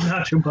 Magic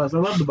nacho bus. I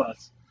love the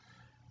bus.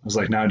 I was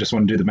like, now I just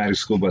want to do the magic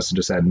school bus and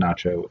just add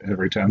nacho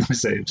every time I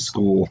say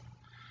school.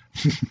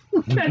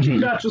 Magic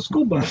nacho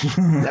school bus.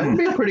 That would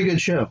be a pretty good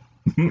show.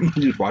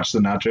 You'd watch the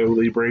Nacho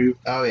Libre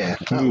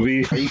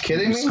movie. Are you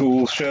kidding me?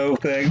 School show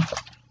thing.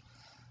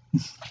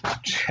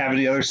 Have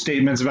any other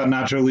statements about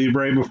Nacho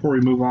Libre before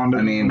we move on to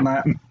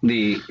that?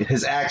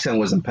 His accent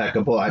was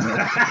impeccable. I mean,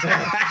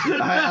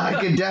 I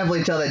could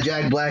definitely tell that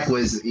Jack Black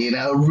was,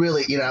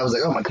 really, I was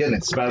like, oh my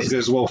goodness. It's about as good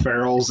as Will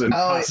Ferrell's and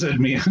Casa de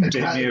mi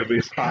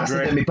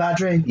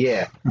Padre.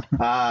 Yeah.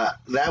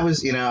 That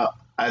was,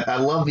 I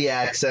love the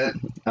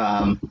accent.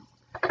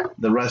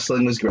 The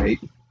wrestling was great.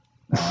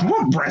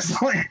 What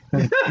wrestling?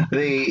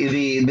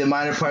 The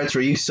minor parts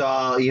where you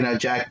saw,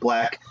 Jack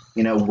Black,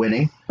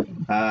 winning.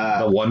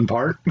 The one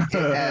part?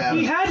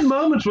 He had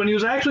moments when he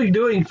was actually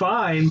doing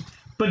fine,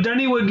 but then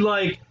he would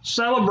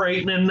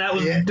celebrate, and that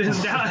was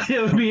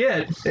it would be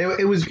it.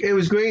 It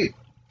was great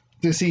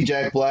to see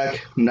Jack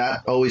Black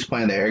not always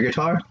playing the air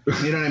guitar.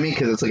 You know what I mean?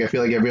 Because it's I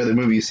feel like every other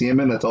movie you see him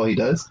in, that's all he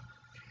does.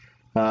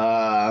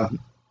 I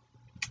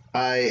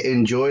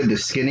enjoyed the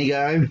skinny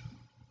guy,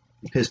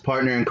 his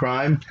partner in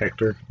crime,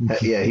 Hector.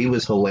 Yeah, he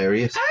was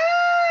hilarious.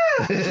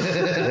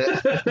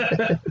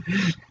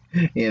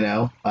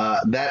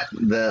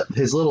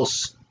 His little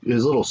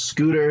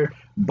scooter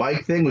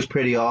bike thing was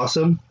pretty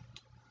awesome.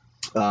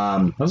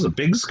 That was a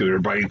big scooter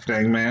bike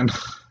thing, man.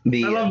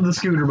 I love the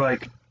scooter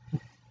bike.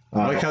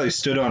 I like how he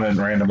stood on it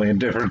randomly in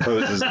different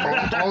poses.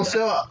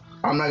 Also,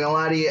 I'm not gonna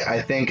lie to you,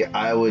 I think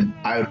I would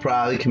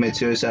probably commit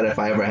suicide if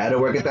I ever had to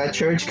work at that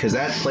church, because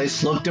that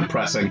place looked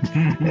depressing.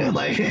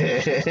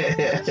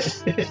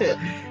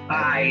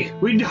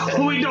 We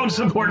don't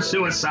support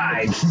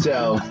suicide.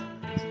 So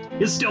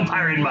it's still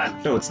Pirate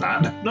Month. No, it's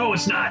not. No,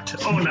 it's not.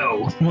 Oh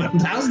no.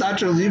 How's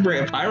Nacho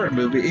Libre a pirate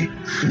movie?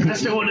 I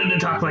still wanted to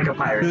talk like a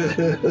pirate.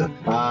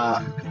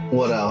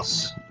 What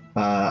else?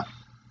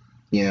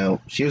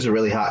 She was a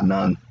really hot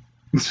nun.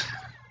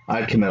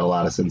 I'd commit a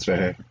lot of sins for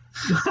her.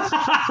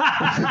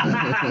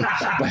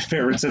 My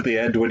favorite's at the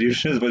end when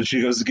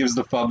she gives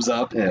the thumbs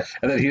up, and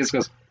then he just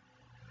goes,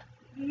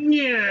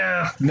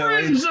 Yeah.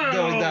 Knowing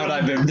friend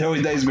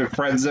that he's been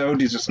friend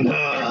zoned, he's just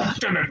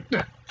but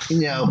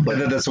and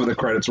then that's when the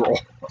credits roll.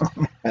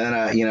 and then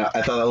I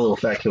thought that little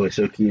fat kid was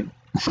so cute.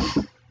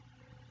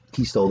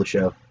 He stole the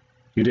show.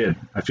 He did.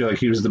 I feel like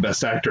he was the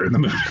best actor in the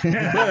movie.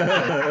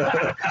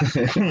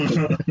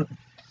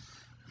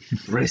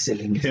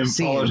 Wrestling. Him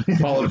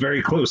followed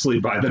very closely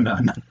by the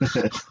nun.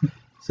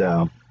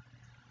 So,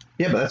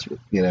 yeah, but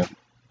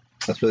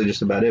that's really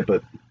just about it.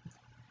 But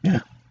yeah,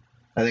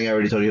 I think I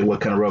already told you what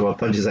kind of robot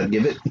punches I'd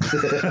give it.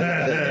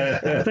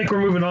 I think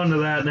we're moving on to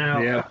that now.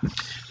 Yep.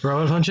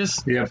 Robot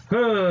punches? Yep.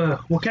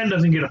 Well, Ken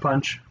doesn't get a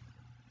punch.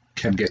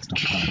 Ken gets no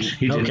punch.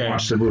 He didn't Okay.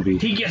 watch the movie.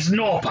 He gets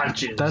no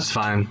punches. That's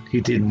fine.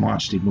 He didn't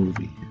watch the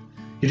movie.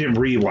 He didn't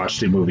re-watch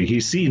the movie.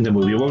 He's seen the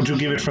movie. What would you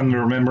give it from the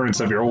remembrance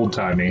of your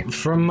old-timey?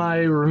 From my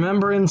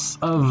remembrance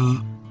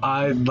of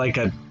like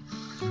a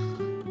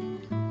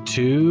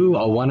 2,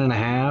 a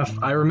 1.5.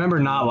 I remember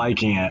not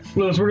liking it.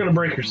 Lewis, we're gonna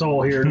break your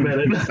soul here in a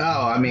minute.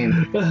 Oh, I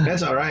mean,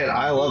 that's all right.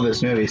 I love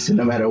this movie, so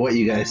no matter what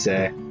you guys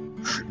say,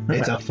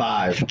 it's a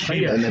 5.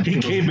 And then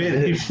He came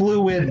in. He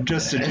flew in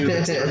just to do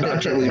this for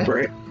Nacho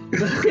Libre.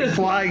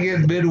 Flying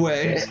in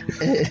midway.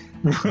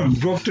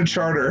 Booked a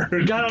charter.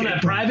 Got on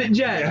that private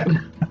jet.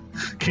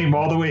 Came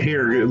all the way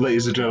here,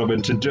 ladies and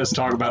gentlemen, to just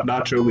talk about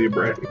Nacho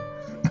Libre.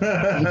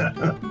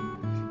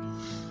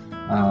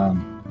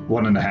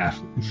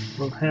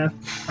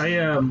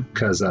 1.5.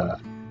 Because I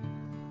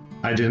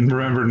didn't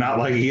remember not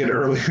liking it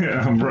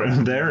earlier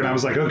there, and I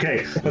was like,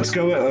 okay, let's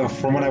go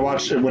from when I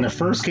watched it when it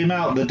first came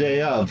out the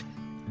day of.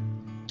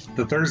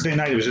 The Thursday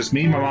night, it was just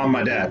me, my mom, and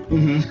my dad,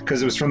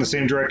 because it was from the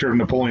same director of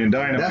Napoleon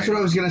Dynamite. That's what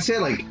I was gonna say.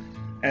 Like,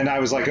 and I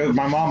was like, oh,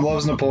 my mom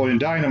loves Napoleon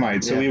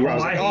Dynamite, so Yeah. I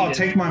was like, oh, I'll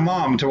take my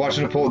mom to watch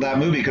that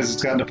movie because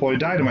it's got Napoleon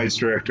Dynamite's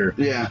director.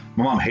 yeah,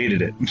 My mom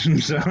hated it,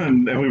 so,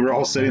 and we were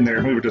all sitting there,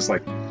 and we were just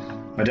like,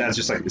 my dad's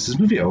just like, is this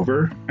movie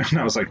over? And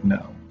I was like,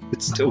 no,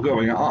 it's still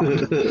going on.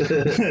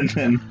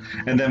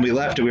 and then we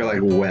left, and we were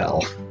like,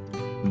 well,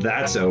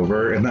 that's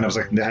over. And then I was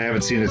like, I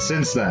haven't seen it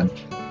since then.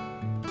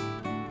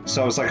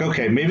 So I was like,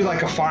 okay, maybe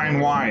like a fine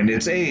wine.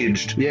 It's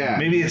aged. Yeah.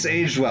 Maybe it's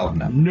aged well.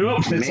 No.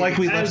 Nope. It's like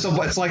we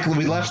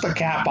left the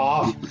cap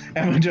off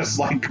and we just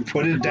like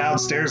put it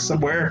downstairs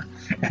somewhere,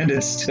 and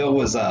it still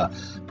was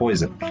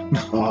poison.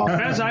 oh,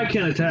 As I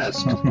can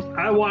attest,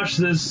 I watched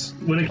this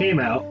when it came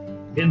out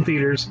in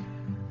theaters,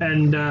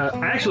 and I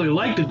actually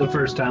liked it the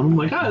first time. I'm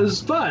like, oh, this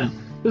is fun.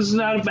 This is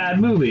not a bad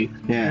movie.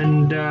 Yeah.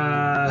 And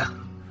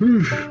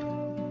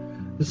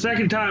the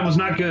second time was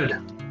not good.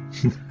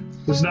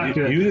 It was not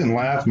good. You didn't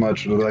laugh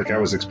much like I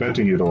was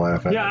expecting you to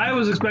laugh at. Yeah, I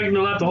was expecting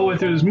to laugh the whole way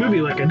through this movie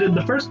like I did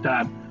the first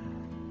time.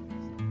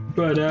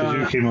 But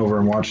You came over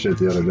and watched it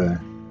the other day.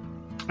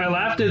 I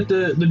laughed at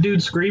the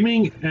dude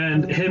screaming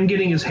and him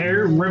getting his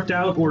hair ripped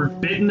out or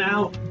bitten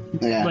out.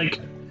 yeah. Like,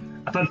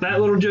 I thought that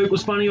little joke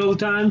was funny all the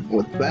time.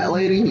 With that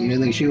lady, you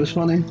didn't think she was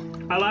funny?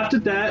 I laughed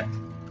at that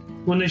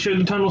when they showed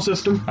the tunnel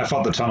system. I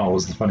thought the tunnel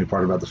was the funny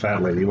part about the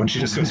fat lady when she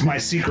just goes, my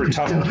secret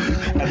tunnel,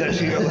 and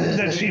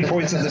then she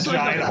points at this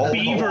giant hole.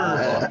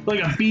 Like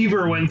a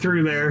beaver went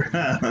through there.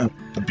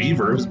 The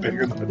beaver was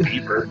bigger than the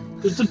beaver.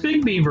 It's a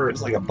big beaver.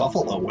 It's like a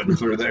buffalo went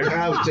through there.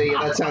 I would say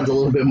that sounds a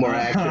little bit more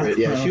accurate.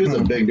 Yeah, she was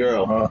a big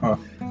girl. Uh-huh.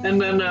 And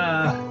then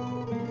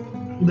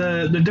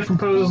the different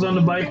poses on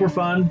the bike were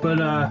fun, but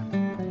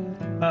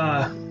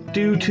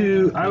due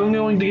to I'm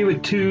going to give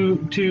it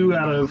two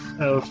out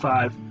of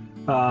 5.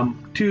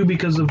 2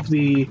 because of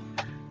the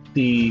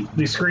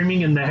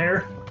screaming in the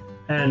hair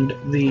and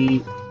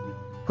the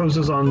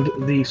poses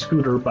on the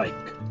scooter bike.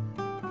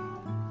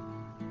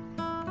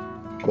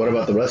 What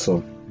about the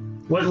wrestling?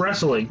 What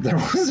wrestling? There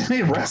wasn't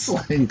any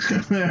wrestling.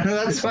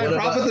 That's my What problem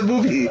about- with the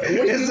movie.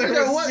 They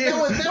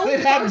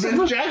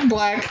had Jack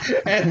Black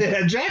and they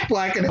had Jack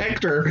Black and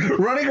Hector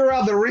running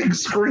around the ring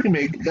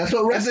screaming. That's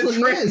what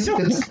wrestling is.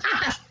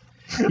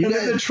 And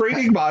then the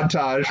training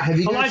montage. Have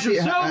you guys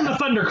Elijah, seen, show him the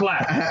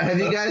thunderclap. have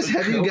you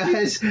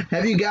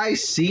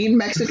guys seen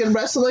Mexican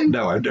wrestling?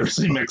 No, I've never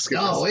seen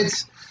Mexican. No,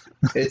 wrestling.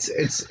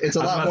 it's a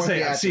lot more I've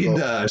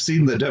theatrical.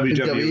 seen the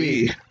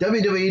WWE.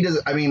 WWE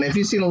does. I mean, if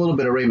you've seen a little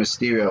bit of Rey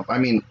Mysterio, I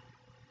mean,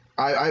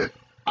 I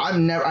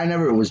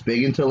never was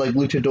big into like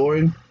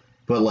luchadoring,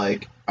 but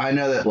like I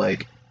know that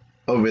like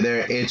over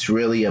there it's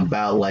really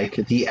about like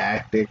the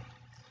acting.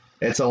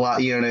 It's a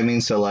lot, you know what I mean?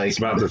 So like It's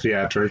about the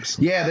theatrics.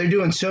 yeah, they're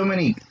doing so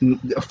many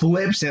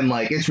flips and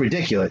like it's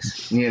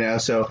ridiculous, you know.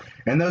 So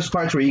and those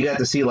parts where you got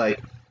to see like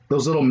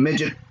those little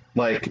midget,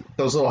 like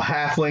those little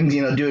halflings,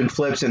 you know, doing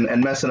flips and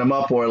messing them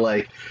up, or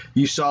like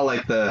you saw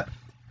like the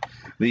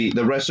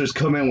wrestlers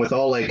come in with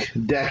all like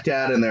decked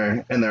out in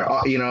their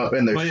you know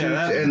in their Well, yeah, suits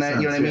that and makes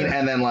that, you know what I sense, mean, yeah.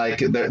 and then like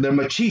the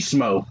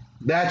machismo.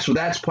 That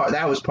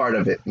was part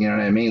of it, you know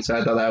what I mean. So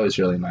I thought that was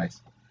really nice,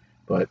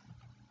 but.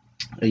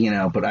 You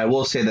know, but I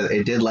will say that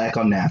it did lack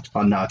on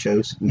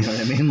nachos. You know what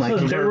I mean? Like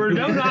There were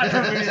no That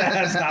nachos.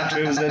 has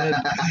nachos in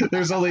it.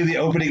 There's only the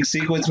opening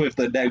sequence with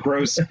that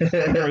gross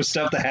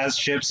stuff that has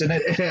chips in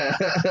it.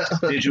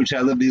 Did you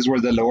tell them these were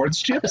the Lord's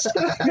chips?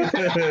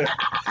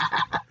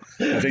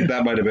 I think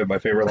that might have been my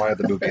favorite line of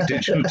the movie.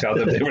 Did you tell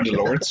them they were the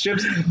Lord's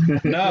chips?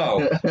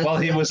 No. While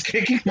he was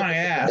kicking my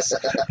ass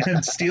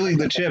and stealing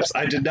the chips,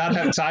 I did not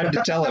have time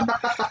to tell him,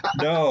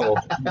 no,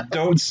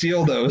 don't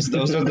steal those.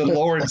 Those are the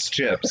Lord's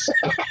chips.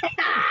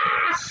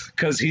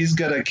 Because he's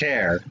going to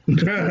care.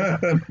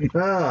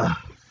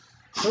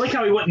 I like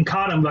how he went and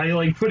caught him by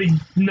like putting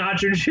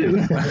nacho shoes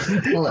in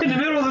the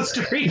middle of the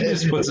street.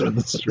 Just puts it in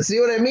the street.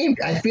 See what I mean?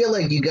 I feel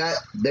like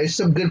there's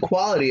some good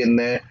quality in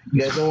there.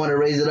 You guys don't want to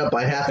raise it up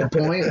by half a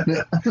point?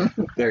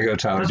 There you go,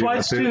 Tyler. That's why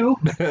it's 2.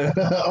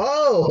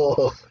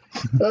 Oh.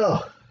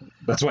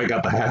 That's why I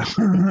got the hat.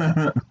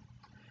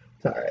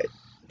 It's all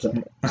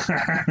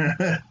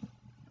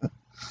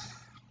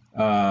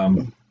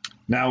right.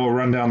 Now we'll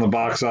run down the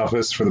box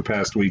office for the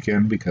past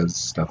weekend because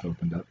stuff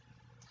opened up.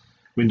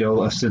 We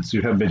know since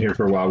you haven't been here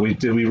for a while, we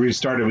do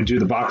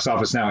the box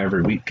office now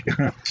every week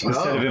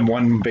instead of in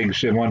one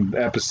episode.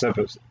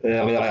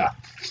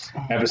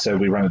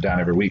 We run it down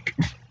every week.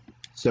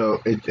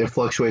 So it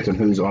fluctuates on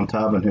who's on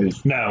top and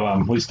who's...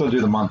 No, we still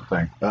do the month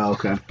thing. Oh,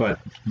 okay. But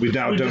we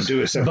don't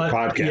do a separate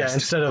podcast. Yeah,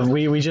 instead of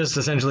we just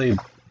essentially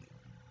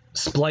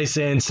splice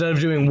in, instead of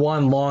doing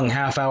one long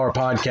half-hour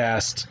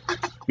podcast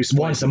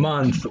once a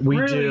month, we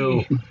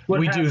do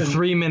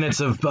 3 minutes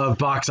of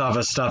box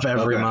office stuff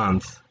every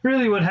month.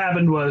 Really what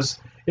happened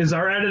is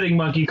our editing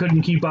monkey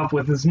couldn't keep up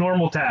with his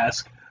normal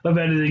task of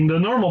editing the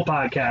normal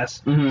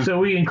podcast, so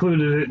we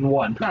included it in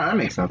one. No, that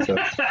makes sense.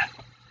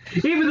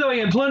 Even though he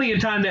had plenty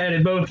of time to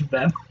edit both of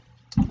them.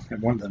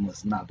 And one of them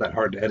was not that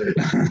hard to edit.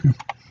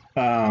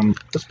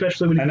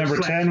 Especially when at number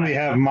 10, we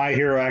have My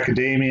Hero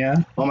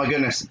Academia. Oh my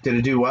goodness, did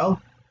it do well?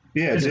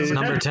 Yeah, it's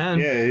number 10.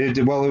 Yeah, it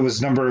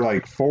was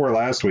number 4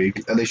 last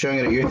week. Are they showing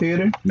it at your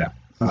theater? No.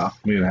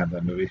 We didn't have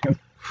that movie.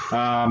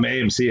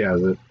 AMC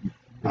has it,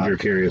 if you're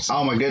curious.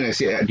 Oh my goodness,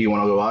 yeah. Do you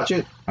want to go watch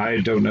it? I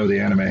don't know the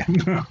anime.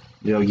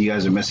 You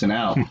guys are missing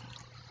out.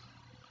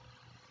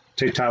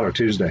 Take Tyler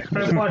Tuesday.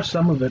 I've watched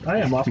some of it. I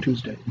am off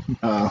Tuesday.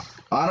 I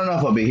don't know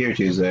if I'll be here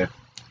Tuesday.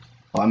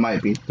 Well, I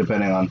might be,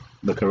 depending on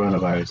the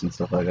coronavirus and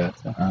stuff like that.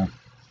 So.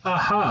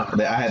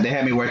 They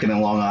had me working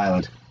in Long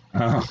Island.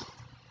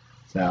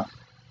 So.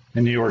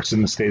 And New York's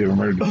in the state of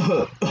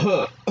emergency.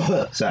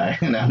 Sorry.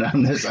 No,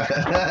 I'm this.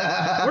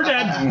 We're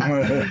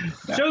dead.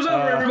 Show's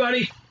over,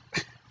 everybody.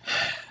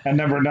 At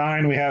number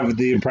 9, we have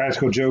the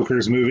Impractical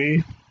Jokers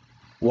movie.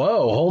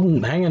 Whoa,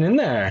 hanging in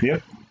there.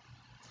 Yep.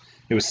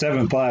 It was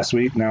 7th last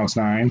week. Now it's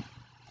 9.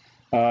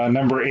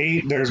 Number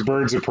 8, there's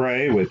Birds of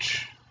Prey,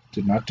 which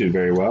did not do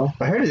very well.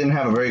 I heard it didn't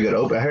have a very good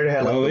open. I heard it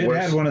had the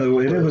worst.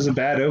 It was a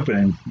bad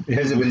opening.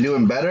 Has it been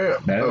doing better?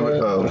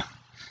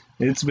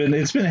 It's been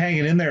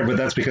hanging in there, but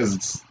that's because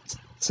it's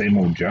same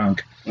old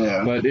junk.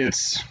 Yeah. But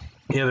there's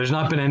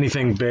not been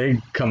anything big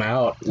come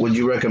out. Would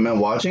you recommend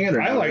watching it?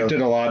 I liked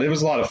it a lot. It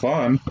was a lot of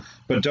fun,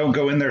 but don't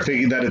go in there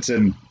thinking that it's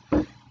in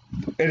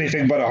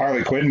anything but a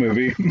Harley Quinn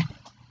movie.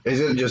 Is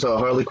it just a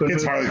Harley Quinn movie?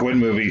 It's a Harley Quinn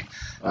movie,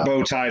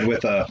 bow-tied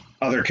with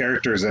other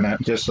characters in it.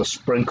 Just a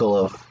sprinkle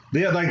of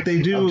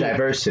they do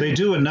diversity. They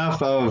do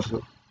enough of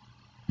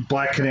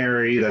Black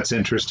Canary that's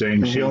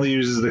interesting. She only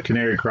uses the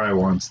Canary Cry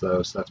once,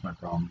 though, so that's my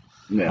problem.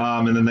 Yeah.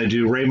 And then they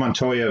do Ray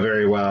Montoya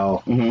very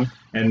well,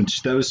 and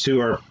those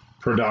two are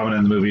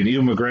predominant in the movie. And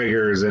Ewan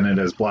McGregor is in it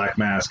as Black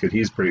Mask, and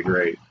he's pretty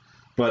great.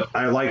 But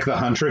I like the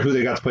Huntress, who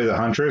they got to play the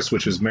Huntress,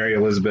 which is Mary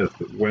Elizabeth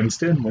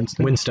Winstead,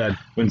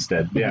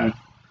 yeah.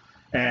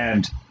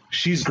 And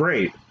she's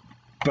great,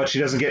 but she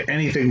doesn't get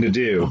anything to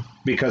do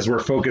because we're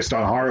focused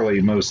on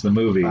Harley most of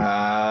the movie.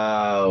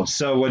 Oh.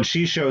 So when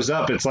she shows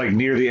up, it's like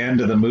near the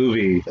end of the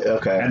movie.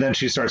 Okay. And then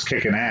she starts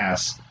kicking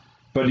ass.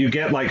 But you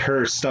get like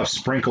her stuff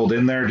sprinkled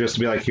in there just to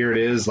be like, here it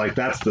is. Like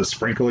that's the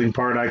sprinkling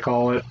part, I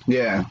call it.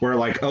 Yeah. Where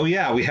like, oh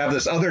yeah, we have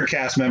this other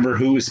cast member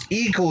who is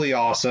equally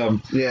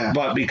awesome. Yeah.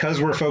 But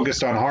because we're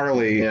focused on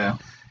Harley,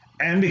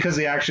 and because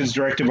the action's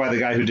directed by the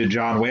guy who did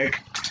John Wick,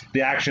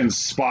 the action's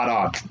spot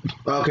on.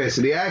 Okay,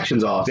 so the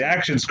action's awesome. The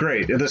action's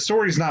great. The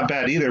story's not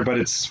bad either, but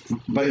it's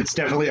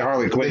definitely a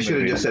Harley Quinn movie. They should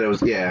have just said it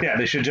was, Yeah,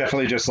 they should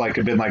definitely just like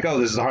have been like, oh,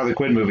 this is a Harley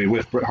Quinn movie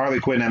with Harley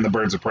Quinn and the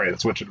Birds of Prey.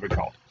 That's what it should be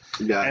called.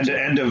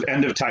 Gotcha. End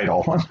of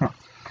title.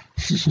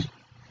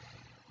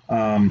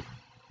 Then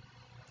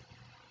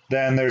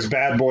there's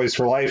Bad Boys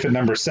for Life at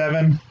number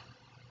 7.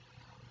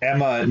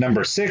 Emma at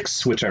number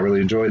 6, which I really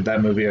enjoyed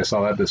that movie. I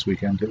saw that this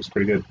weekend. It was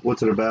pretty good.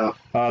 What's it about?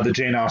 The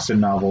Jane Austen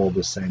novel of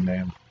the same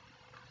name.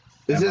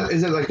 Is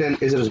it like then?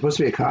 Is it supposed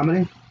to be a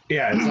comedy?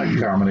 Yeah, it's like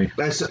a comedy.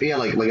 That's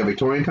like a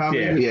Victorian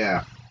comedy.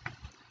 Yeah.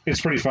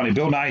 It's pretty funny.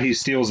 Bill Nighy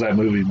steals that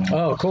movie, man.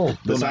 Oh, cool.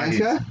 The science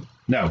guy?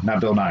 No,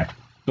 not Bill Nighy.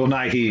 Bill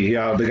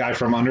Nighy, the guy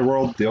from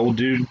Underworld, the old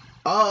dude.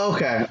 Oh,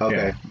 okay.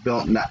 Yeah.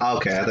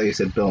 Okay, I thought you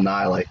said Bill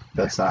Nye, like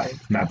that side.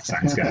 Not the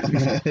science guy.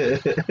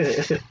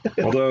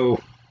 Although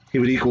he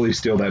would equally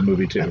steal that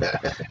movie too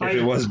if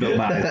it was Bill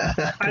Nye.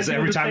 Because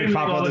every time he'd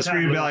pop on the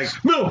screen, he'd be like,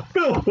 Bill!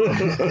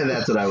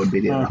 That's what I would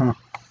be doing.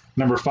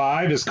 Number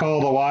 5 is Call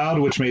of the Wild,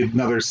 which made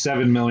another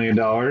 $7 million.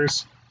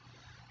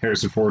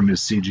 Harrison Ford and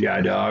his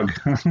CGI dog.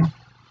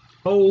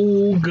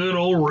 Oh, good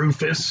old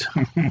Rufus.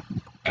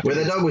 Where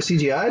that dog was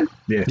CGI'd?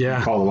 Yeah.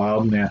 Yeah. Call of the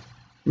Wild, yeah.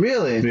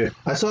 Really? Yeah.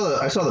 I saw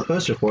the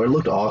poster for it. It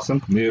looked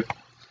awesome. Yep.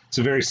 It's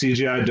a very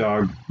CGI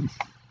dog.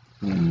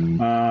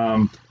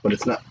 But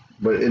it's not.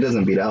 But it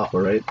doesn't beat Alpha,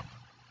 right?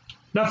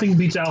 Nothing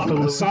beats Alpha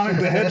Lewis. Sonic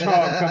the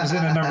Hedgehog comes in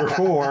at number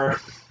 4.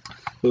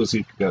 Lewis,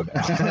 you can go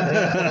now.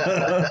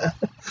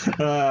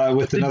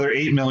 With another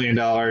 $8 million.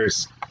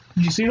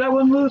 Did you see that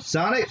one, Lewis?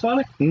 Sonic?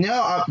 Sonic?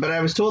 No, but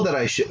I was told that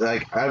I should.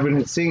 Like, I've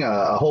been seeing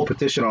a whole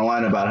petition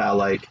online about how,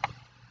 like,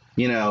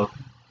 you know,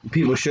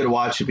 people should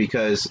watch it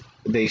because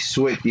they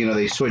switch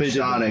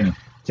Sonic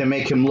to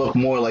make him look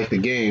more like the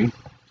game,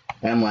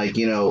 and like,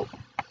 you know,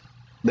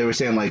 they were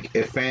saying like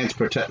if fans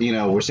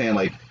were saying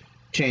like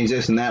change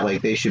this and that,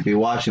 like they should be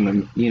watching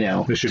them, you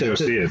know, They should go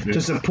see it.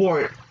 to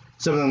support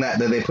something that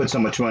they put so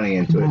much money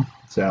into it.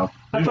 So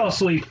I fell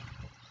asleep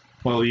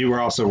Well, you were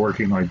also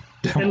working like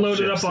and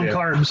loaded up on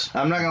carbs.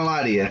 I'm not gonna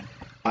lie to you,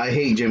 I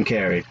hate Jim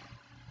Carrey.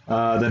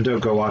 Then don't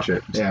go watch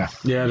it. Yeah.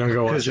 Yeah, don't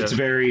go watch Because it.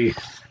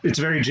 it's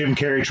very Jim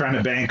Carrey trying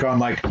to bank on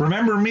like,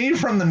 remember me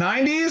from the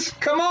 90s?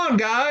 Come on,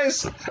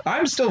 guys,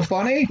 I'm still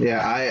funny.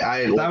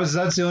 Yeah,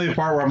 That's the only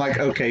part where I'm like,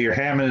 okay, you're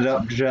hamming it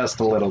up just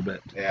a little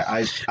bit. yeah,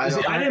 I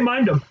I didn't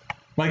mind him.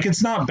 Like,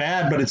 it's not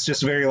bad, but it's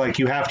just very like,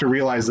 you have to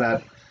realize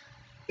that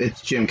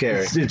it's Jim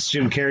Carrey. it's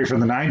Jim Carrey from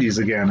the 90s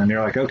again, and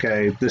you're like,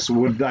 okay, this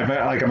would I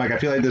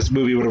feel like this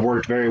movie would have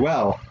worked very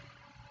well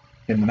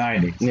in the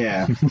 90s.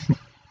 Yeah.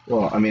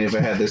 Well, I mean, if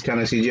it had this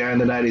kind of CGI in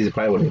the 90s, it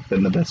probably would have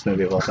been the best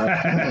movie of all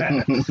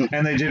time.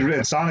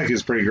 And Sonic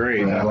is pretty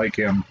great. Yeah. I like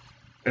him,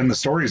 and the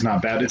story's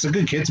not bad. It's a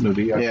good kids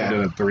movie. I Yeah. give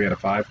it a 3 out of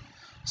 5.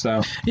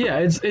 So Yeah,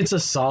 it's a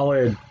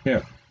solid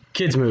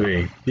kids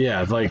movie.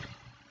 Yeah, like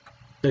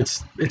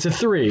it's a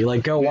 3.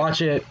 Like go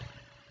watch it.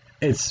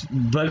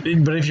 But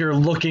if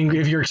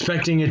you're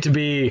expecting it to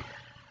be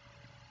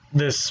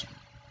this,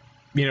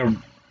 you know,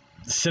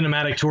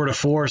 cinematic tour de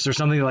force or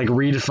something that like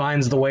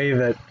redefines the way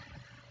that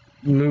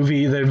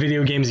the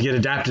video games get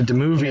adapted to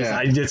movies,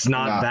 Yeah. it's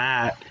not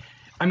that.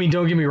 I mean,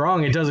 don't get me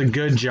wrong, it does a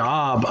good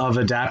job of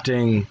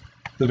adapting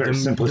the very the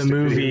simplistic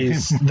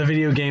movies, the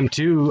video game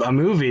to a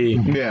movie,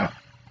 Yeah.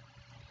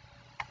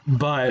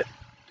 but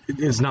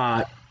it's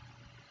not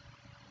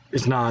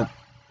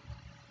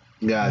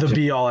Gotcha. the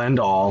be all end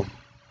all.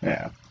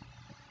 Yeah.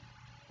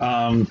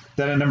 Then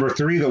at number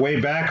 3, The Way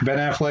Back, Ben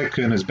Affleck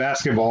in his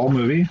basketball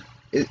movie.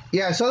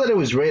 Yeah, I saw that it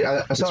was rated.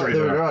 I saw it.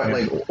 rated R, yeah.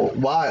 Like,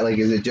 why? Like,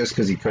 is it just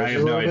because he curses? I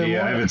have a no little bit idea.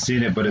 more? I haven't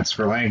seen it, but it's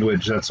for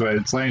language. That's why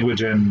it's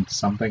language and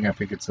something. I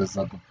think it says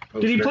on the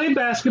poster. Did he play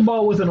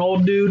basketball with an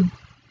old dude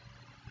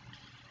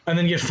And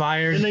then get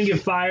fired. and then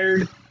get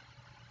fired?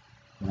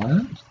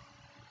 What?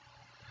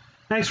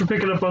 Thanks for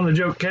picking up on the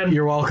joke, Ken.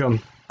 You're welcome.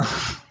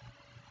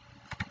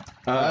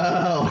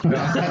 Oh,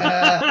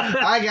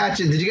 I got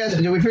you.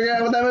 Did we figure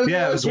out what that movie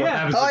Yeah, it was? was What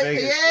Happens in Oh,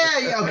 Vegas.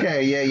 yeah,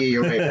 okay, yeah,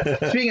 you're right.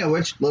 Speaking of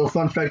which, little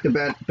fun fact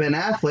about Ben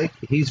Affleck,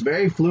 he's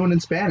very fluent in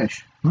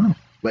Spanish. Hmm.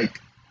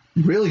 Like,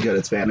 really good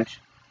at Spanish.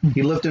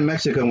 He lived in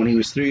Mexico when he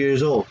was 3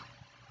 years old,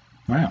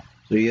 Wow.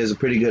 so he has a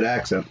pretty good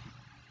accent.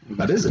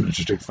 That is an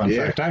interesting fun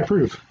Yeah. fact. I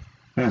approve.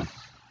 Yeah.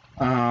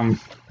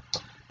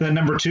 Then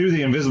number 2,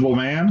 The Invisible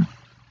Man,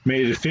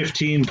 made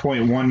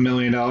 $15.1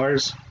 million.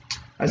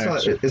 I saw.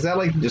 Is that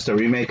like just a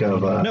remake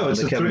of No,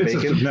 it's the a Kevin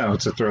Bacon?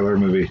 it's a thriller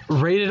movie.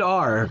 Rated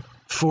R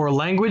for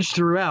language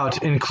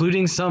throughout,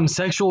 including some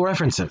sexual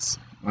references.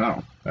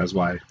 Wow. That's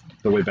why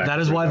The Way Back. That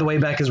is why The Way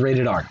Back is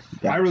rated R.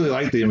 I really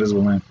like The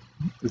Invisible Man.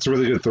 It's a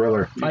really good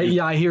thriller.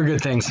 I hear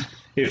good things.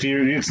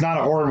 It's not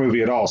a horror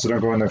movie at all, so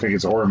don't go in there thinking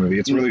it's a horror movie.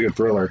 It's a really good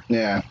thriller.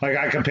 Yeah. Like,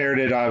 I compared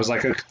it, I was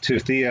like, to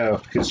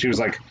Thea, because she was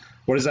like,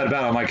 what is that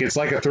about? I'm like, it's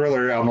like a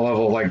thriller on the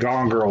level of like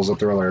Gone Girl's a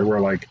thriller, where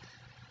like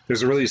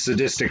there's a really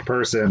sadistic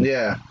person,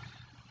 Yeah.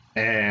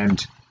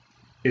 and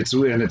it's a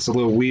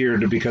little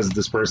weird because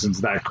this person's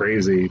that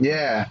crazy,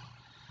 Yeah.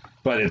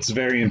 but it's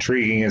very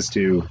intriguing as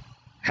to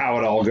how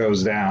it all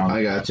goes down.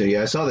 I got you.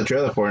 Yeah, I saw the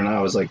trailer for it, and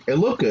I was like, it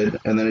looked good,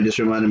 and then it just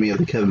reminded me of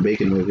the Kevin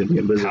Bacon movie, The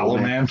Invisible Hollow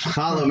Man?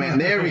 Hollow Man.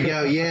 There we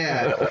go.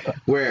 Yeah.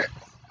 Where,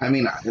 I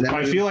mean,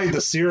 I feel like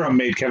the serum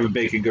made Kevin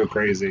Bacon go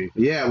crazy.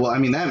 Yeah. Well, I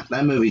mean, that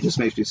movie just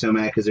makes me so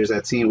mad because there's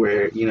that scene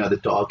where the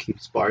dog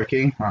keeps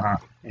barking, Uh-huh.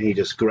 and he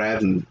just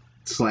grabs and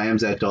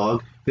slams that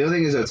dog. The other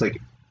thing is, it's like,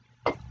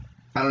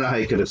 I don't know how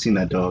you could have seen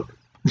that dog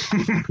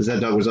because that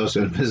dog was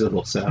also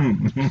invisible. So.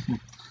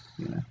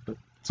 But,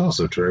 It's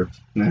also true.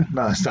 yeah.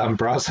 No, I stop and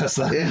process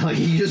that. Yeah, like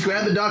you just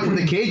grabbed the dog from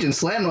the cage and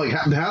slammed it. Like,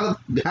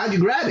 how'd you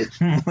grab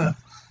it?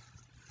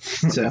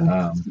 So,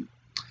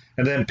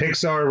 And then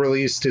Pixar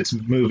released its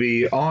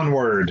movie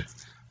Onward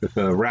with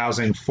a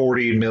rousing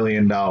 $40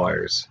 million.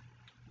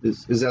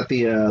 is that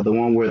the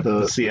one where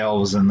It's the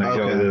elves, and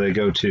Okay. they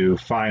go to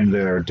find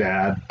their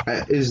dad.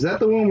 is that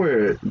the one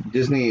where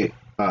Disney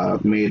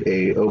made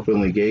a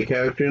openly gay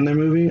character in their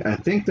movie? I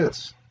think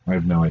that's. I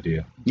have no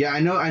idea. Yeah, I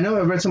know. I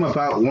read something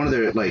about one of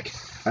their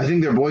I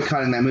think they're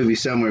boycotting that movie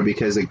somewhere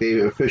because they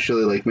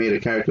officially made a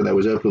character that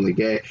was openly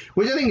gay,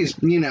 which I think is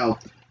to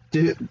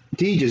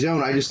each his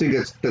own. I just think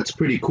that's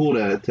pretty cool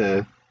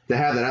to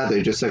have that out there.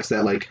 It just sucks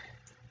that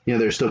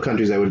there's still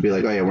countries that would be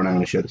like, oh yeah, we're not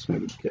going to show this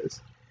movie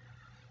because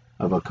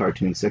of a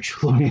cartoon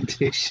sexual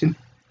orientation.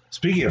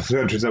 Speaking of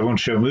countries that won't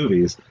show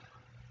movies,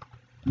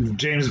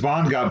 James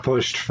Bond got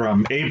pushed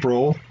from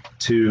April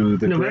to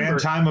the November. grand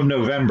time of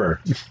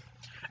November.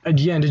 And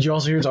did you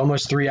also hear it's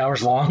almost 3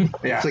 hours long?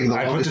 Yeah, It's like the I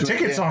put the longest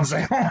tickets one, on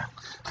sale.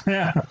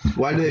 Yeah.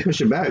 Why do they push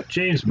it back?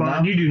 James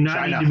Bond, No, you do not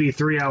China. need to be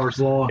 3 hours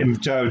long.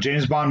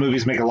 James Bond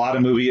movies make a lot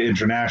of movie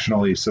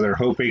internationally, so they're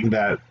hoping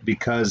that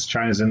because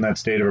China's in that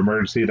state of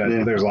emergency, that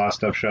there's a lot of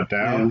stuff shut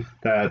down,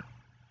 that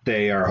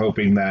they are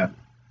hoping that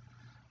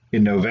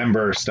in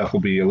November stuff will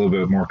be a little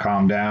bit more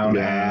calmed down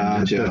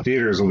and the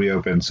theaters will be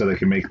open so they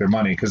can make their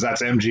money, because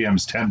that's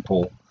MGM's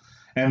tentpole.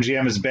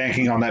 MGM is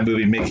banking on that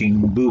movie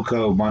making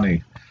buco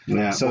money.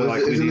 Yeah. So, Well,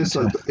 like, isn't we this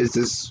need like, is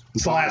this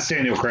It's the last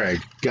Daniel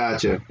Craig.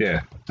 Gotcha.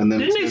 Yeah. And then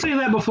Didn't they say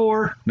that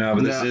before? No,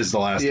 but this No. is the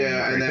last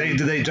Yeah, Daniel Craig.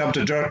 and They dumped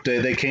a truck.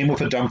 They came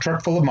with a dump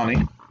truck full of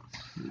money,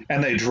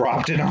 and they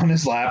dropped it on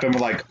his lap and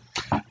were like,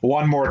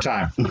 "One more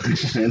time." But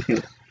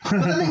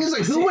the thing is,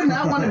 like, who would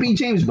not want to be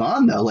James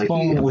Bond though? Like,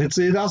 Well,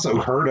 it also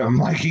hurt him.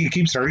 Like, he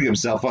keeps hurting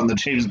himself on the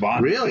James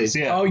Bond. Really? movies.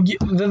 Yeah. Oh,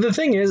 the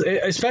thing is,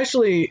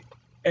 especially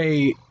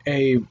a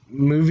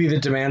movie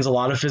that demands a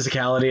lot of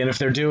physicality, and if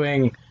they're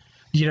doing,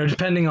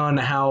 depending on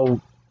how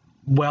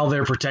well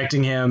they're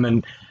protecting him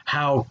and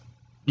how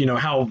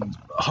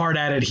hard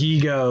at it he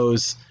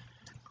goes.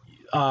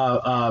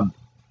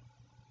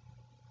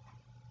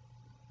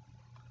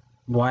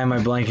 Why am I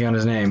blanking on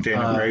his name?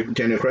 Daniel Craig.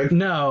 Daniel Craig.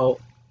 No,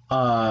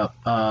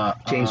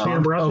 James Pierre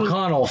Brosnan?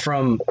 O'Connell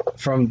from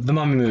the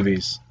Mummy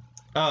movies.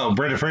 Oh,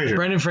 Brendan Fraser.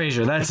 Brendan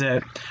Fraser, that's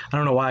it. I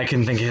don't know why I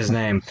couldn't think of his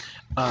name.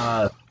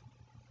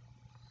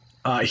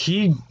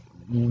 He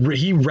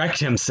wrecked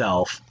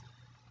himself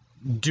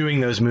doing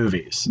those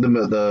movies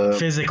The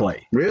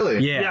physically. really?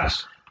 Yeah,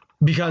 Yes.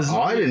 because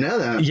Oh, I didn't know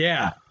that.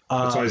 yeah,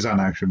 That's why he's on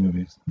action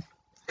movies.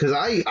 Because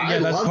I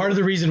that's love part of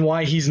the reason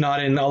why he's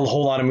not in a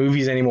whole lot of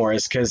movies anymore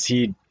is because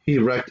he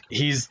wrecked.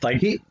 he's like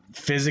He-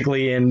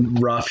 physically in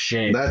rough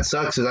shape. That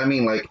sucks. 'Cause I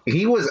mean, like,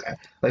 he was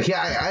like,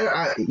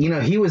 yeah,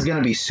 he was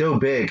gonna be so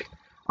big.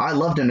 I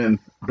loved him in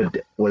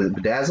was it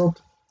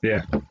Bedazzled?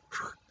 Yeah.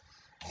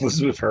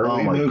 Elizabeth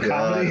Hurley Oh my movie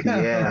god,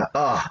 comedy. yeah.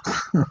 Oh,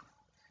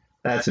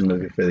 that's a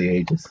movie for the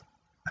ages.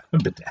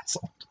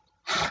 Bedazzled.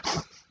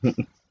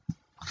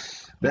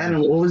 Then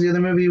what was the other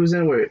movie he was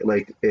in where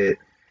like they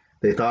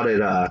thought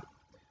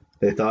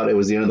it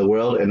was the end of the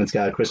world, and it's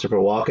got Christopher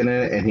Walken in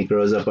it, and he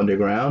grows up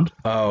underground.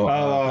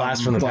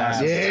 Blast from the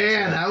Blast. Past.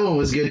 Yeah, that one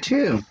was good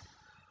too.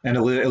 And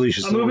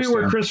Alicia A movie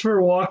where Silverstone. Christopher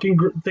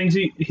Walken thinks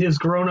he has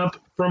grown up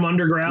from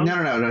underground.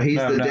 No. He's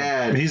No, the no.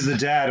 dad. He's the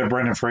dad of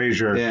Brendan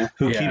Fraser, Yeah.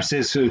 who Yeah.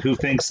 keeps who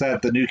thinks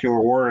that the nuclear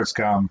war has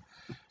come,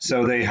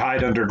 so they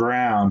hide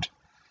underground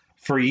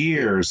for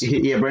years.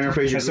 Yeah, Brendan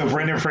Fraser. And so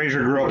Brendan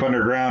Fraser grew up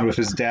underground with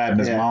his dad and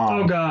his Yeah. mom.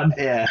 Oh God.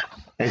 Yeah,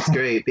 it's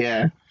great.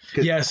 Yeah.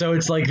 Yeah, so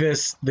it's like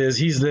this.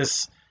 He's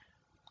this.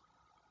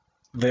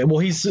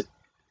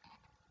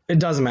 It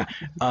doesn't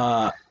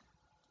matter.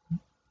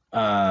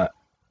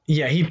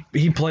 Yeah,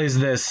 he plays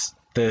this.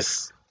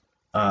 What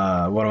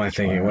am I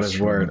thinking? What is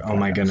the word? Oh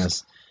my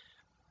goodness.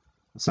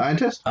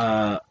 Scientist.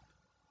 No,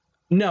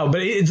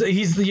 but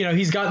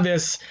he's got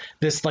this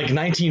like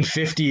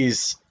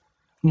 1950s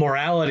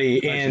morality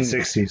in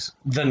 1960s.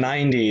 the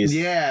 90s.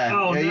 Yeah.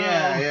 Oh, no.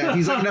 Yeah.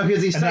 He's like, no,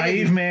 because he's A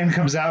naive man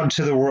comes out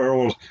into the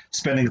world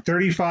spending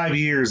 35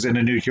 years in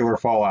a nuclear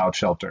fallout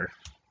shelter.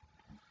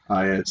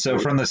 Oh, yeah. So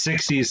from the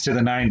 60s to the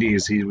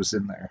 90s, he was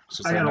in there.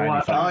 So it's I like gotta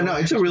watch- 95. Oh no,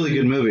 it's a really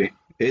good movie.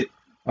 It's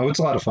Oh, it's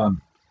a lot of fun.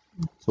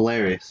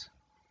 hilarious.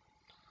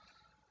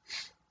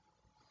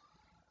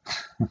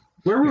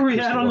 Where were we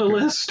at on the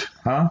list?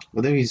 Huh?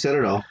 I think he said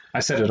it all. I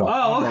said it all.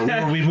 Oh,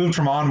 okay. We moved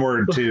from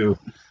Onward to...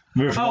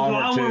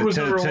 Onward was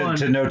number one.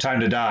 to No Time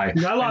to Die.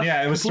 I lost And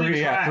yeah, it was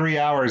complete track. 3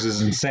 hours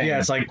is insane. Yeah,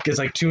 it's like 2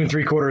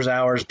 3/4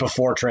 hours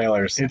before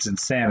trailers. It's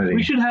insanity.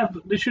 They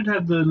should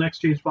have the next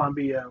James Bond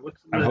be what's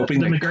I'm the, hoping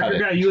the they cut McGregor it.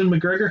 guy, Ewan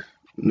McGregor.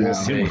 No. We'll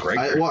see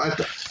McGregor.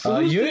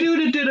 Who's the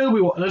dude that did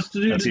Obi-Wan? That's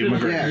the dude That's that Ewan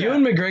did McGregor.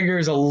 Ewan McGregor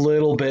is a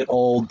little bit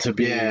old to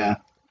be Yeah,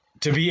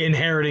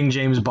 inheriting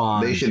James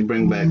Bond. they should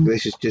bring back. They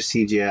should just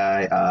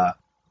CGI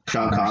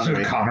Sean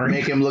Connery. Connery.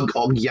 Make him look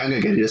all young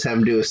again. Just have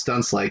him do his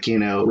stunts like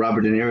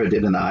Robert De Niro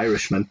did in The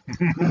Irishman.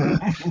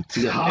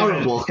 He's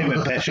horrible. Him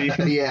and Pesci.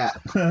 Yeah.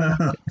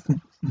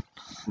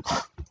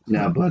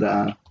 No, but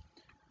are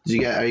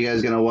you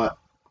guys gonna watch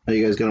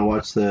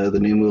the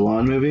new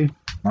Mulan movie?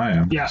 I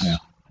am. Yes. Yeah.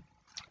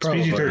 It's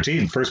Probably.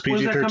 PG-13. First When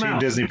does that come PG-13 out?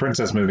 Disney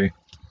princess movie.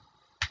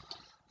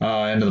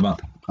 End of the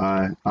month.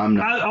 I'm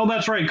not. Oh,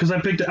 that's right, because I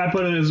put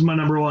it as my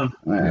number one.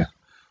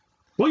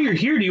 Well, you're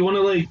here. Do you want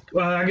to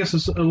I guess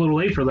it's a little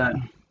late for that.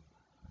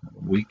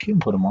 We can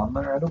put them on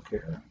there. I don't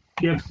care.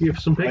 You have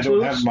some I pics, don't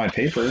Lewis? have my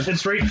paper.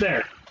 It's right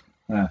there.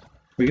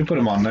 We can put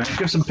them on there. You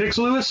have some pics,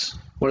 Lewis?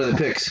 What are the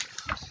picks?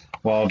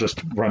 Well, I'll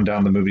just run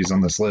down the movies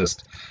on this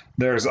list.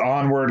 There's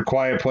Onward,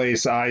 Quiet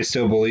Place, I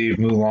Still Believe,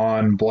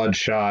 Mulan,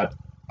 Bloodshot,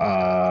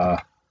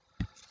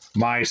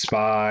 My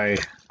Spy.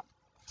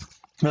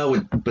 Oh,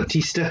 with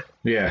Batista.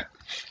 Yeah.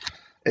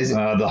 Is it?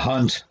 The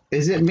Hunt.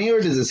 Is it me, or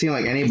does it seem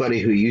like anybody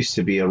who used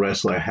to be a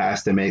wrestler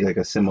has to make like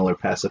a similar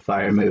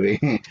pacifier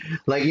movie?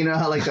 Like, you know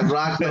how like the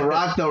Rock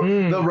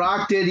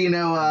did, you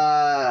know,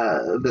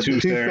 the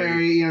Tooth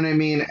Fairy, you know what I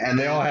mean? And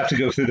they all have to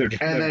go through their.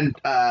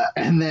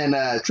 And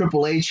then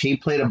Triple H, he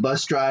played a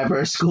bus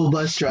driver, school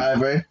bus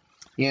driver.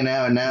 You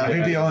know, and now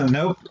I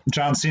think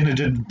John Cena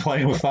did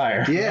Playing with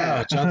Fire.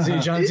 Yeah, John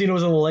Cena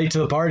was a little late to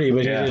the party,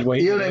 but he did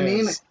wait. You know what I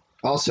mean?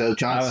 Also,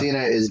 John Cena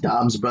is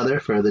Dom's brother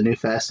for the new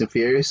Fast and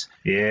Furious.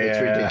 Yeah, it's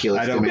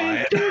ridiculous. I don't buy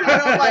it. I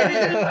don't buy it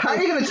either. How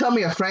are you going to tell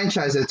me a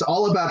franchise that's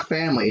all about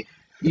family?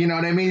 You know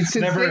what I mean?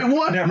 Since day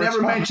one,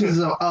 never mentions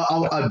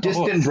a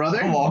distant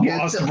brother, a long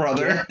lost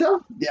brother.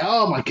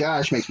 Oh my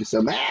gosh, makes me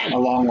so mad. A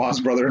long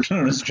lost brother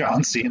known as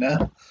John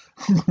Cena.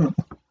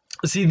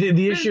 See,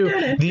 the issue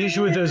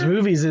with those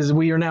movies is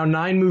we are now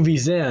 9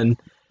 movies in,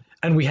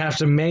 and we have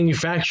to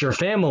manufacture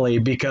family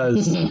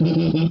because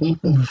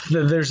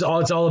it's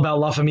all about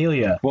La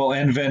Familia. Well,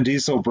 and Vin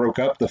Diesel broke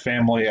up the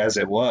family as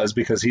it was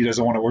because he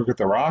doesn't want to work with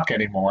The Rock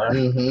anymore.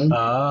 Mm-hmm.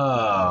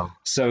 Oh,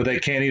 so they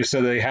can't even.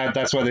 So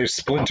that's why they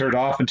splintered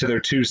off into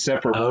their 2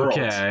 separate worlds.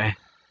 Okay.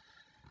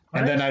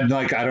 And then I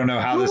don't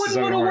know how this is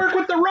going to work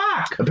with The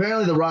Rock.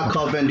 Apparently, The Rock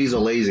called Vin Diesel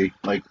lazy.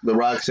 Like, The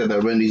Rock said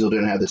that Vin Diesel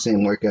didn't have the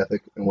same work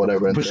ethic and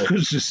whatever. Which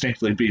could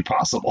distinctly be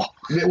possible.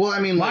 Well, I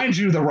mean, mind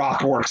you, The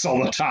Rock works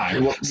all the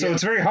time, so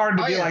it's very hard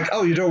to be like,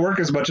 oh, you don't work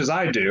as much as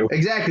I do.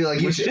 Exactly,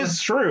 like which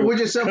is true.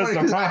 Which is so funny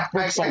because I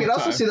can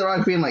also see The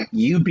Rock being like,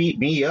 "You beat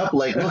me up.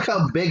 Like, look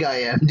how big I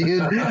am,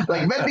 dude.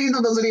 Like, Vin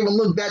Diesel doesn't even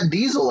look that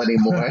Diesel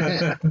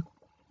anymore."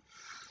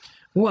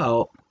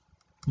 Well,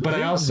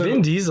 but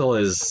Vin Diesel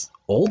is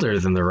older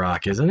than The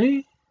Rock, isn't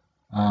he?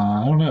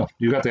 I don't know.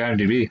 You got the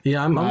IMDb.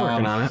 Yeah, I'm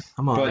working on it.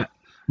 I'm on it.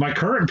 My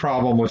current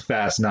problem with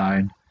Fast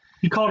 9,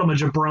 he called him a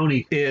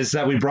jabroni, is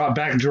that we brought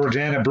back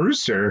Jordana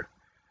Brewster.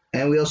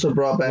 And we also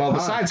brought back Han.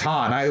 Besides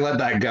Han, I let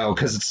that go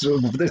because it's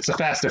the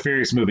Fast and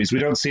Furious movies. We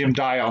don't see him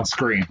die on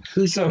screen.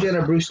 Who's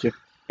Jordana Brewster?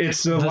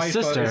 It's the wife.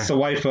 Sister. It's the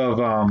wife of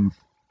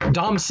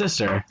Dom's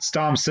sister. It's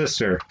Dom's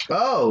sister.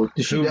 Oh,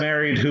 who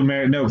married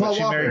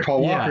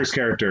Paul Walker's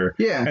character.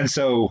 Yeah. And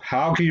so,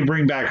 how can you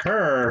bring back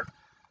her?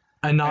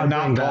 And not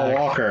Paul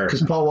Walker.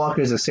 Because Paul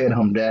Walker's a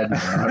stay-at-home dad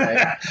now,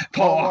 right?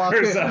 Paul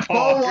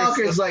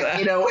Walker's like,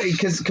 you know,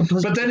 because...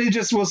 But then he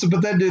just was...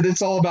 But then, dude,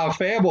 it's all about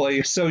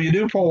family. So you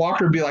knew Paul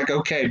Walker would be like,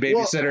 okay,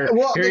 babysitter,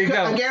 here you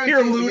go.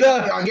 Here,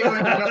 Luda.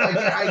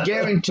 I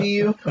guarantee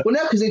you... Well,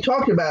 no, because they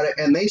talked about it,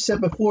 and they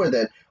said before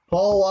that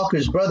Paul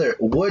Walker's brother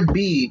would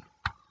be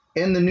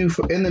in the new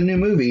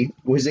movie,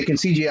 because they can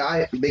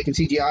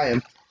CGI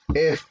him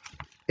if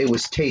it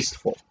was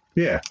tasteful.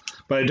 Yeah,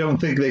 but I don't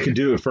think they could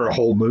do it for a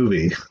whole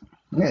movie.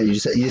 Yeah, you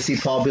see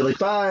Paul be like,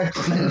 bye.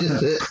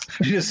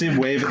 You just see him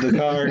wave at the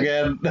car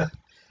again.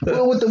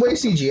 Well, with the way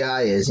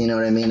CGI is, you know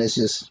what I mean? It's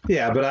just...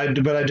 Yeah, but I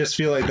just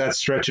feel like that's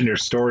stretching your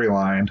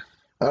storyline.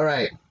 All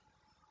right.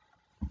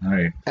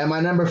 At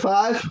my number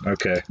 5?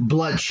 Okay.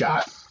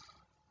 Bloodshot.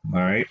 All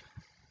right.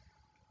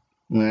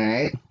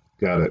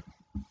 Got it.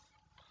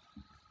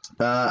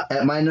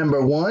 At my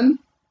number 1...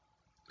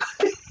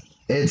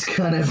 It's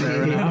gonna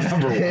be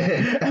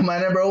at my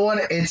number 1.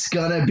 It's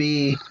gonna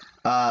be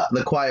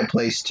The Quiet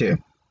Place 2.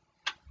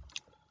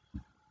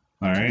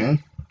 All right.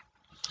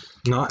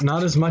 Mm-hmm.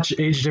 Not as much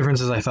age difference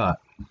as I thought.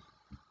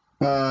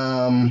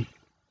 Only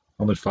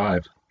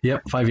 5.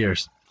 Yep, 5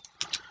 years.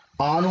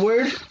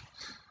 Onward.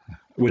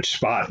 Which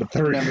spot?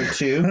 3. Number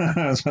 2.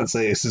 I was about to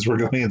say, since we're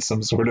going in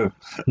some sort of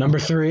number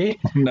 3.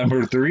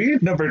 Number 3.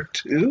 Number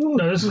 2.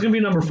 No, this is gonna be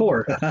number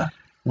 4. All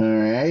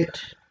right.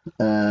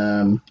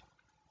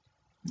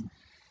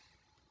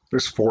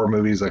 There's 4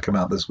 movies that come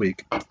out this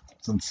week.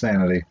 It's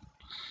insanity.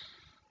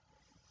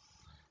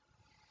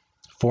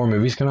 4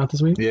 movies come out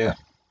this week? Yeah.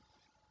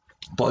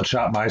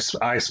 Bloodshot, My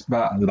Spy,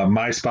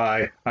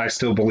 I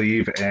Still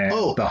Believe, and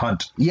The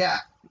Hunt. Yeah.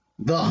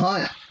 The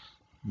Hunt.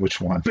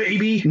 Which one?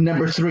 Baby.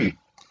 Number 3.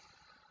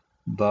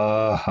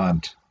 The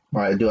Hunt.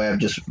 All right. Do I have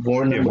just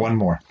 4? You have one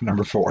more.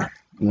 Number 4.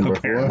 Number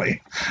apparently.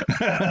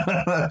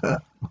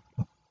 4?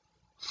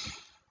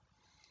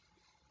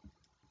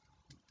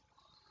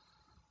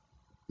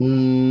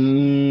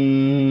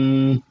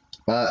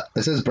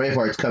 It says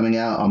Braveheart's coming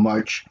out on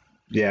March.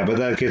 Yeah, but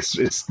it's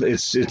a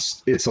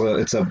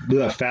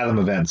Fathom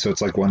event, so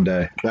it's like one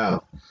day.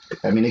 Oh,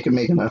 I mean, it can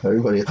make enough for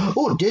everybody.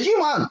 Oh,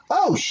 Digimon!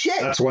 Oh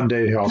shit! That's one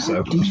day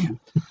also.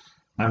 Damn.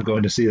 I'm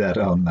going to see that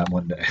on that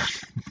one day.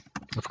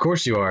 Of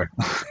course you are.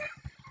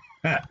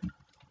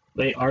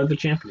 They are the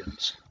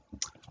champions.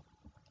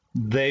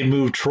 They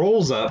moved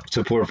Trolls up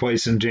to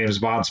replace in James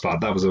Bond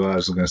spot. That was what I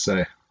was going to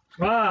say.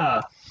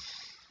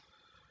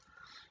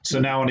 So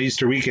now on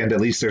Easter weekend,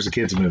 at least there's a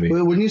kids movie.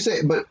 When you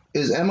say, but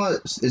is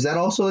that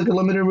also like a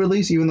limited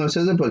release, even though it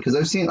says it? But because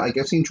I've seen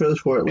trailers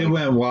for it. It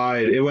went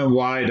wide. It went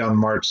wide on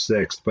March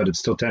 6th, but it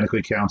still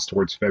technically counts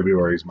towards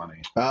February's money.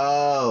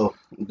 Oh,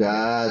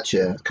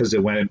 gotcha. Because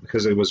it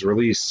was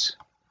released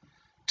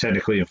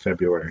technically in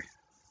February.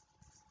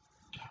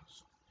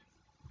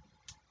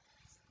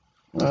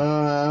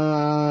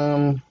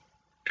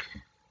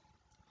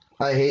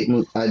 I hate.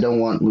 I don't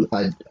want.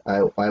 I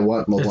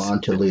want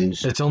Mulan to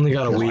lose. It's only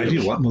got a Why do week.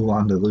 you want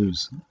Mulan to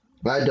lose?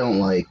 I don't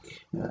like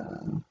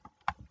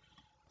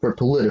for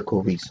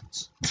political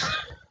reasons.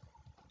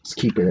 Let's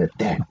keep it at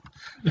that.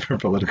 For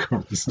political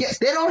reasons. Yes,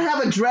 they don't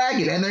have a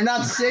dragon and they're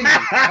not singing.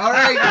 All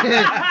right,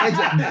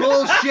 it's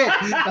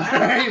bullshit. All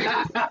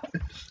right.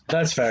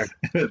 That's fair.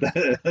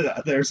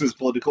 There's his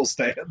political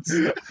stance.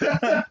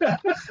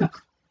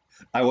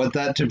 I want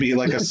that to be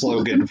like a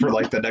slogan for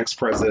like the next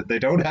president. They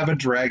don't have a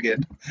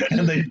dragon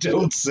and they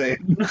don't sing.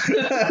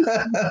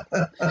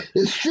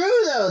 It's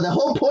true though. The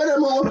whole point of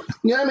Mulan,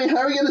 you know what I mean? How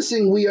are we gonna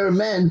sing "We Are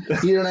Men"?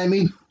 You know what I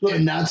mean?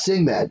 And not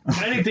sing that.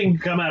 Anything can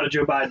come out of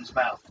Joe Biden's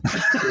mouth.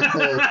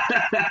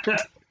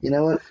 You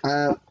know what?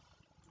 I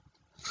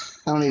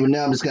don't even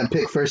know. I'm just gonna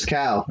pick first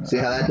cow. See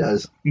how that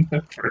does.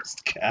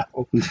 First cow.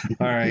 All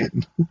right.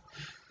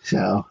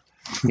 So,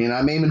 you know,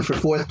 I'm aiming for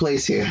 4th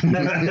place here.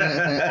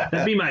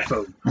 That'd be my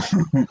vote.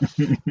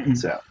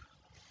 So,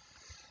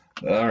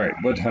 All right.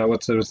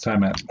 What's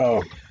time at?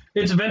 Oh,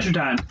 It's Adventure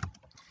Time.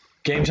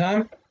 game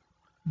time?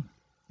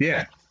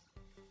 Yeah.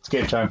 It's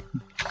game time.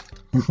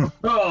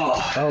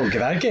 Oh, Oh, get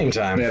that game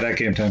time. Yeah, that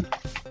game time.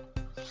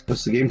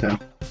 what's the game time?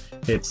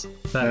 It's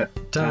that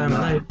time of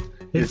night.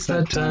 It's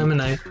that time of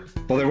night.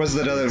 Well, there was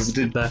that other.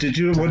 Did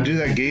you want to do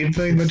that game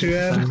thing that you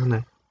had? Time of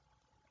night.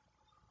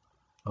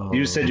 Oh.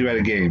 You said you had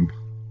a game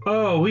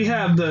we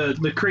have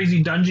the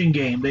crazy dungeon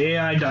game, the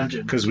AI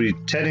dungeon. because we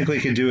technically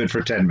can do it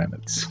for 10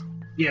 minutes.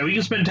 Yeah, we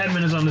can spend 10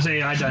 minutes on this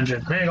AI dungeon.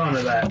 Hang on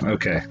to that.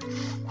 Okay.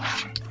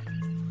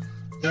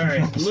 All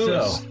right,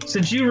 Lewis.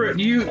 Since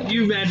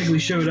you magically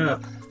showed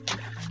up,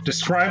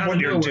 Describe Out what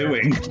of you're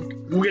nowhere.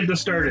 doing. we'll get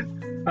this started.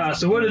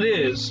 So what it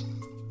is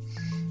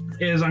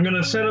I'm going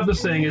to set up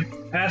this thing. It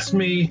asks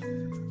me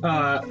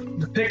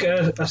to pick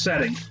a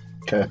setting.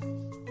 Okay.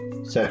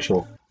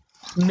 Sexual.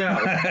 No.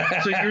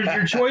 So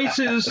your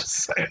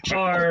choices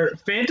are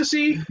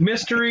fantasy,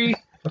 mystery,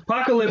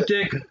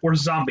 apocalyptic, or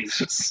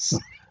zombies.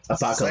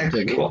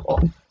 Apocalyptic.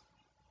 Sexual.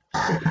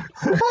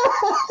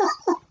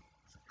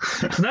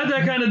 It's not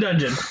that kind of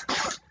dungeon.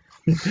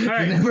 All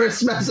right. Never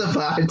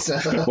specified.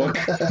 So.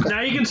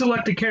 Now you can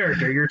select a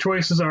character. Your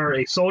choices are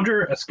a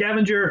soldier, a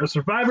scavenger, a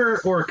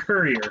survivor, or a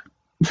courier.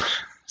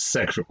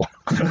 Sexual.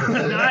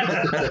 Not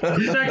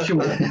sexual.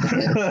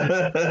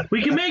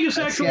 We can make it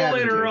sexual scavenger.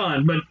 later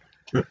on, but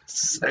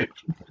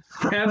Sexual.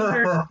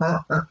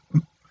 after.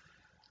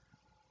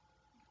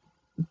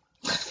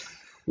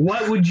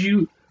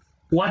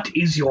 What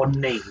is your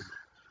name?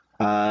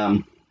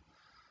 Lechuga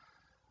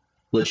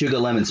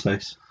lemon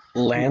spice.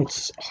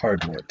 Lance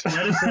Hardwood.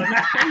 That is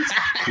lemon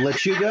spice?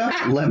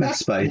 Lechuga lemon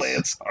spice.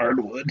 Lance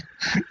Hardwood.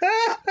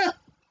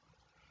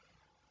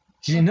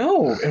 You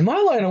know, in my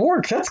line of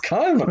work, that's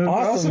kind of an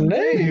awesome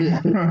name.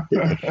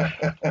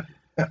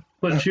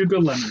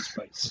 Lechuga lemon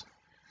spice.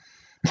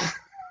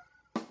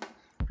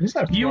 Who's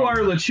that You from? are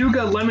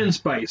Lechuga lemon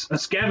spice, a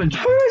scavenger,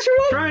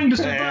 trying to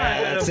survive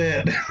Yeah, that's in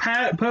it. a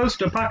That's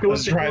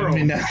post-apocalyptic driving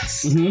me world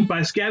nuts.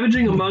 by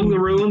scavenging among the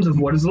ruins of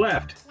what is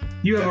left.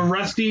 You have a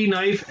rusty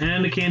knife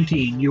and a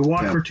canteen. You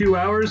walk Yeah. for 2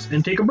 hours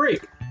and take a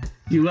break.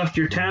 You left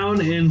your town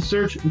in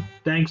search.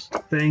 Thanks,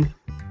 thing.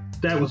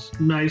 That was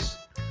nice.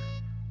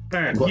 All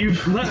right, What? you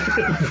left.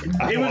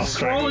 It was lost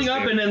track of scrolling this up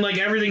game. and then like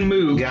everything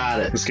moved. Got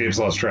it. This game's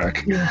lost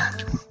track.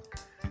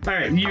 All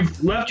right,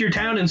 you've left your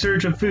town in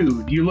search of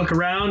food. You look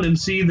around and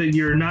see that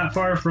you're not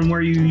far from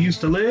where you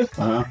used to live.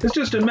 Uh-huh. It's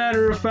just a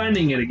matter of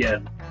finding it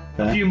again.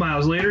 A Okay. few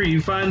miles later,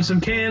 you find some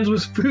cans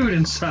with food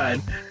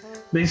inside.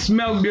 They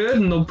smell good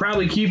and they'll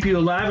probably keep you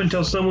alive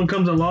until someone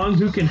comes along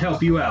who can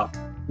help you out.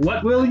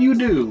 What will you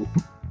do?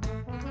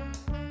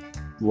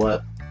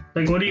 What?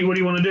 Like, what do you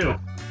want to do?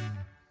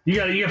 You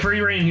got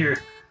free reign here.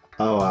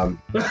 Oh, I'm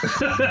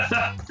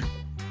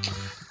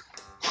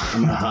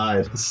gonna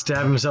hide.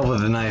 Stab himself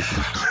with a knife.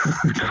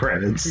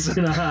 Credits. He's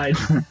gonna hide.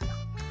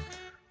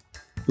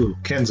 Ooh,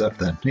 Ken's up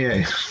then.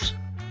 Yay.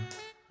 Just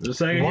a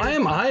second. Why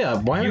am I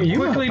up? Why aren't You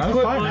you up? quickly I'm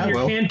put fine, on I your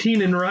will.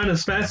 canteen and run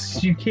as fast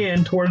as you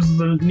can towards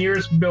the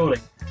nearest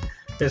building.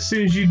 As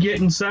soon as you get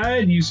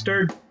inside, you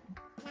start...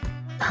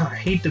 I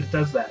hate that it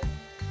does that.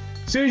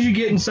 As soon as you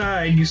get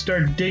inside, you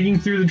start digging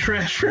through the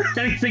trash for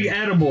anything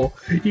edible.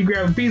 You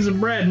grab a piece of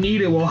bread and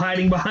eat it while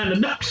hiding behind a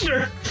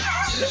dumpster.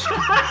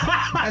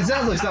 That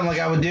sounds like something like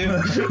I would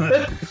do.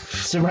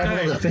 Survival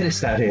of the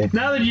fittest out here.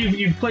 Now that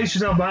you've placed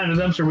yourself behind a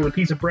dumpster with a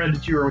piece of bread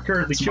that you are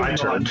currently It's my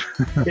chewing on,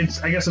 turn.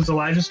 I guess it's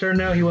Elijah's turn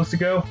now. He wants to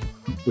go.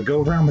 We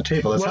go around the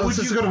table. That's What how would this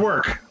is you- going to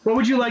work. What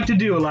would you like to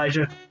do,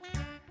 Elijah?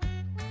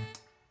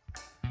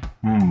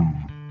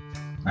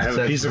 I have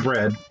a piece of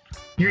bread.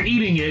 You're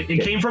eating it.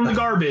 It came from the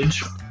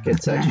garbage.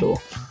 Get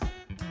sexual.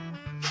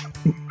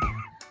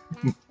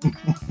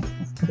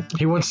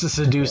 He wants to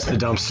seduce the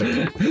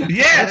dumpster.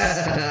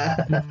 Yes!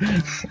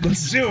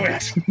 Let's do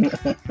it!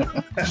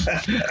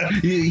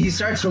 He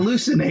starts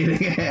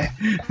hallucinating. And,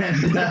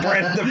 The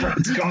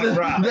bread's gone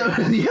wrong.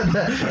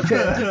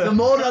 The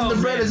mold on the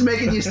bread is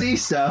making you see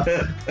stuff.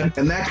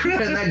 And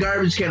that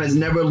garbage can has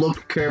never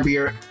looked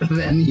curvier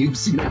than you've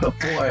seen it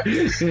before.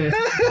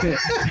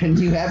 And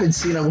you haven't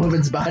seen a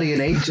woman's body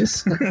in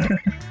ages.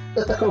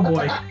 Oh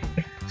boy.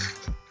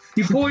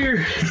 You pull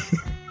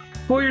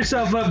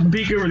yourself up and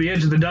peek over the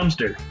edge of the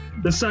dumpster.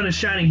 The sun is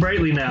shining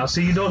brightly now,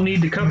 so you don't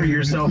need to cover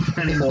yourself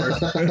anymore.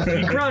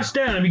 You crouch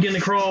down and begin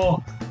to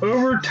crawl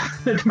over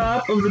the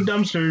top of the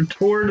dumpster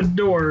toward a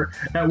door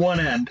at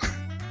one end.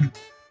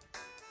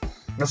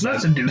 That's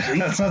not seducing.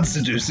 That's not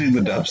seducing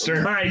the dumpster.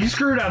 Alright, you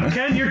screwed up.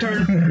 Ken, your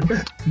turn.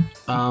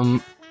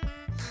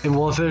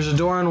 Well, if there's a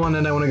door on one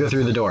end, I want to go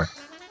through the door.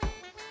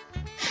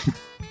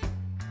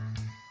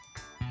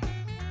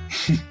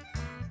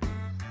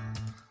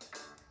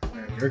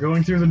 You're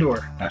going through the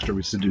door. After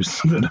we seduce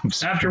the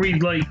dumpster. After we,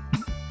 like,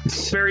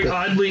 very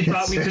oddly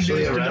thought we could do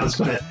the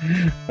dumpster.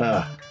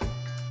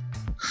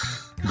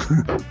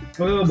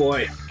 Oh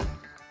boy.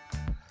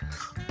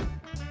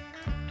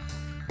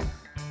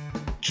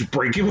 Just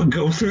break it and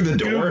go through the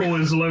door. Google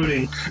is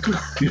loading.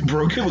 You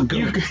broke it and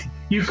go.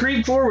 You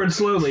creep forward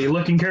slowly,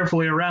 looking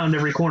carefully around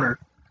every corner.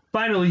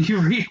 Finally,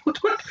 you reach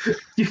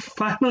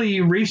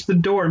the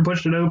door and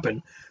push it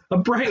open. A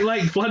bright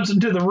light floods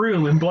into the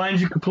room and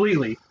blinds you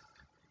completely.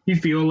 You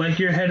feel like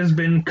your head has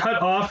been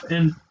cut off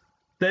and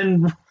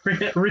then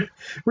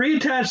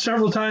reattached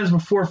several times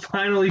before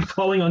finally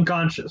falling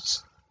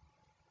unconscious.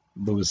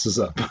 Lewis is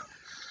up.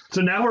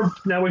 So now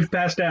we've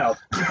passed out.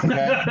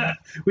 Okay.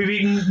 We've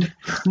eaten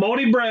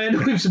moldy bread,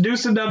 we've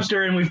seduced the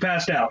dumpster, and we've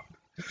passed out.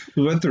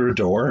 We went through a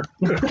door.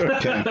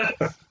 Okay.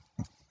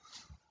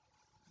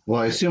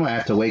 Well, I assume I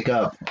have to wake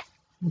up.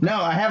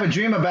 No, I have a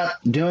dream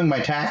about doing my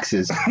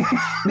taxes.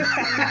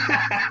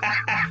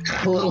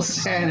 A little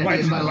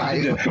sanity in my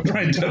life.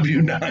 My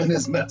W-9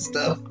 is messed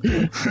up.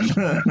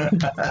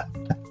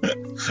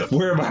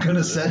 Where am I going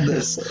to send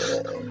this?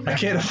 I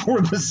can't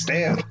afford the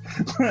stamp.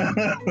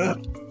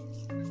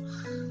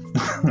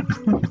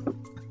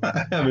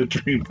 I have a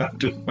dream about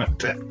doing my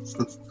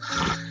taxes.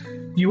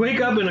 You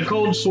wake up in a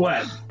cold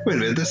sweat. Wait a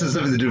minute, this has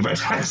something to do with my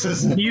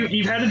taxes.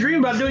 You've had a dream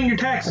about doing your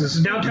taxes.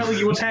 It's now telling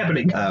you what's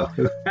happening. Oh.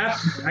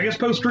 I guess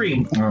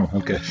post-dream. Oh,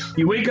 okay.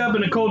 You wake up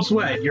in a cold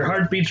sweat. Your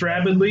heart beats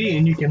rapidly,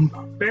 and you can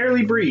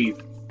barely breathe.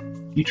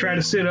 You try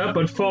to sit up,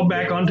 but fall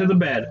back onto the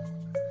bed.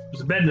 There's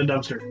a bed in the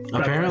dumpster.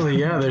 Apparently,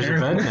 yeah, there's a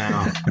bed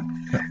now.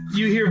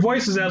 You hear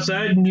voices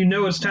outside, and you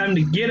know it's time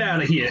to get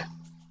out of here.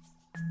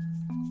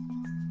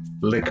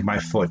 Lick my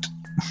foot.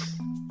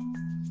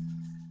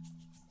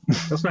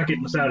 That's not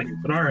getting us out of here,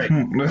 but all right.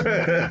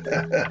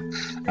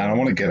 I don't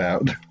want to get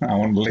out. I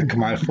want to lick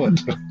my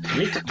foot.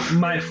 Lick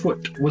my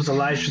foot was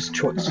Elijah's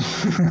choice.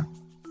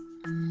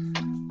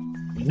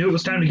 We knew it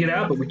was time to get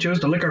out, but we chose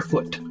to lick our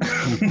foot.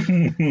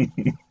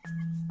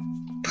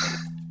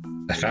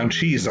 I found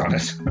cheese on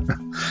it.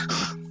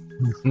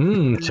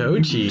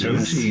 Toe cheese. Toe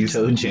cheese.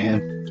 Toe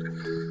jam.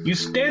 You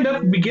stand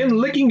up and begin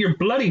licking your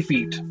bloody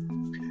feet.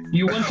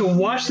 You want to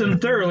wash them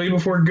thoroughly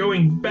before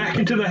going back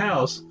into the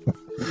house.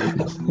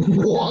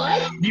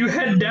 What? You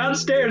head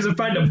downstairs and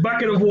find a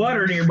bucket of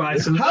water nearby.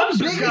 So How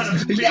big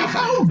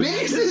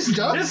is this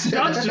dumpster? This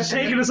dumpster's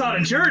taking us on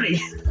a journey.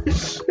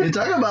 You're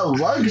talking about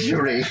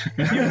luxury.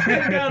 You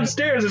head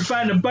downstairs and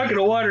find a bucket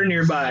of water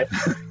nearby.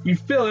 You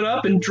fill it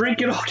up and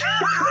drink it all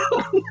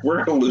down.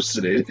 We're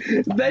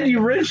hallucinating. Then you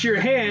rinse your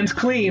hands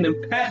clean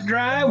and pat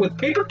dry with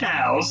paper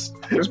towels.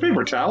 There's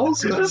paper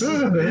towels? This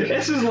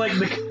is like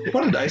the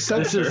What a nice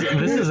dumpster.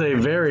 This is a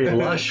very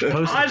lush Taj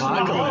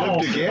post-apocalypse. Mahal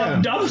of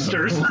again.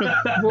 dumpsters.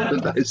 What a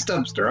nice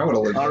dumpster. I would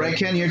have lived All right,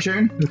 Ken, your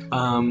turn.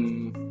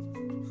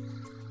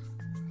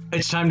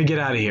 It's time to get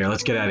out of here.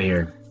 Let's get out of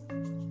here.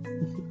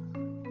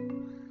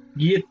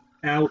 Get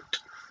out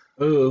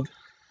of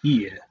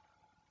here.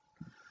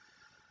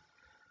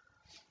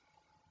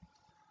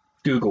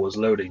 Google is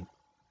loading.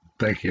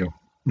 Thank you.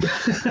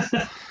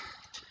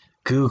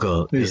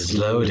 Google is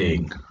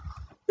loading.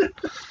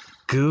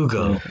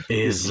 Google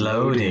is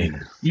loading.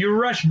 You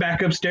rush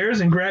back upstairs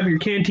and grab your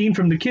canteen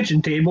from the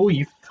kitchen table.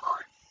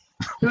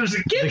 There's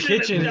a kitchen. The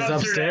kitchen is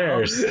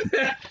upstairs.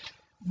 Now.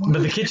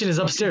 But the kitchen is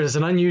upstairs. It's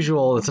an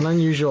unusual.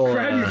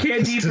 Grab your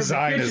canteen from the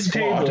design kitchen is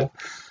flawed. table.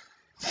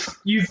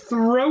 You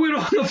throw it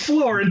on the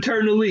floor and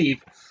turn to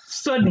leave.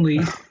 Suddenly,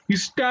 you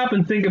stop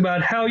and think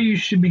about how you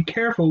should be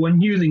careful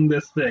when using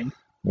this thing.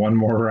 One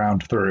more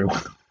round through.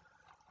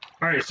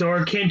 All right, so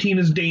our canteen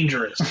is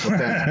dangerous.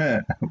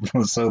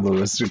 So,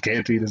 Lewis, your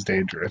canteen is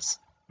dangerous.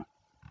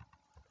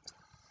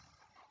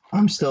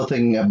 I'm still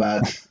thinking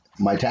about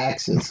my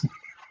taxes.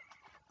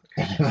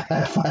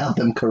 I filed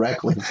them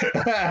correctly.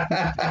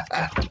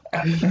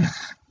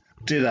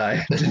 Did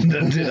I?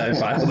 Did I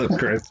file them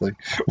correctly?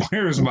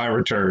 Where is my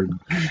return?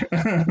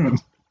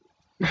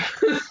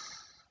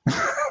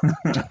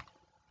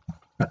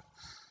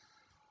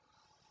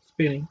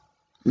 Spinning.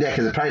 Yeah,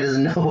 because it probably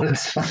doesn't know what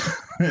it's.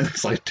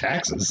 It's like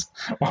taxes.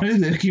 Why do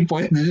they keep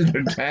pointing to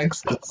their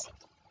taxes?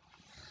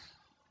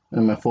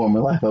 In my former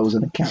life, I was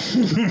an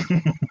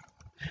accountant.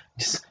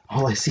 Just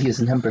all I see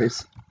is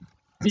numbers.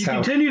 You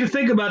continue to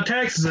think about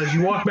taxes as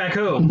you walk back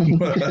home. You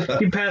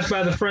pass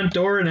by the front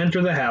door and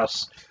enter the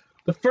house.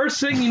 The first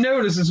thing you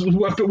notice is we've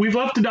left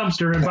the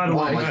dumpster, and by the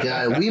way. Oh my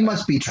god, we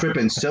must be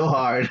tripping so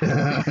hard.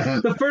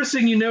 The first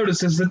thing you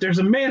notice is that there's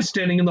a man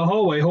standing in the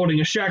hallway holding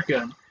a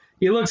shotgun.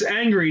 He looks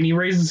angry and he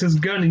raises his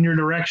gun in your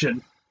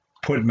direction.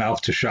 Put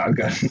mouth to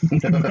shotgun.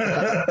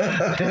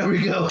 There we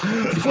go.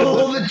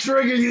 Pull the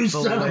trigger, you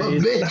son of a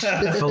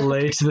bitch.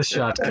 Fillet to the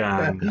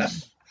shotgun.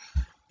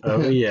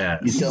 Oh yeah.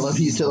 You tell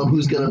him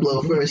who's gonna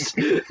blow first.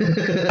 Him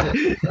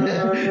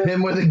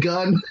with a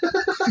gun.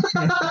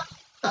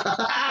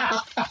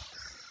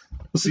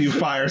 We'll see who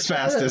fires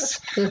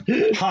fastest.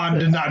 Han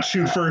did not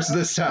shoot first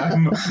this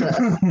time.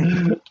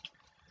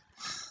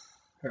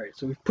 All right,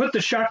 so we've put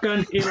the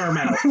shotgun in our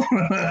mouth.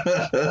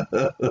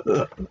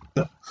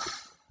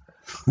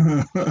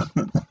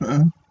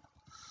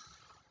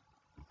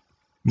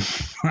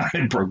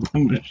 I broke the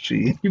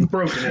machine. You've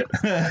broken it.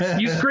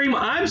 You scream,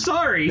 "I'm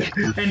sorry,"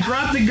 and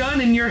drop the gun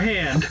in your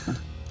hand.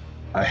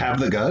 I have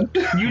the gun?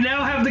 You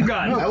now have the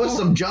gun. That was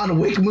some John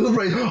Wick move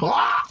right.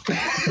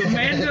 The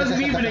man doesn't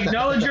even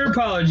acknowledge your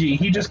apology.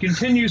 He just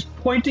continues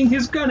pointing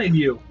his gun at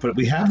you. But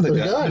we have the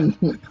gun.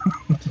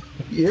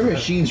 Your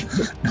machine's.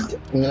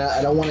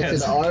 I don't want to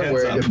say the R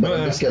word, but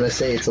I'm just gonna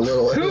say it's a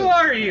little. Who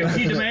are you?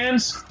 He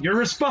demands. Your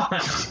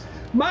response.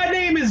 My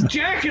name is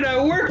Jack and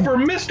I work for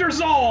Mr.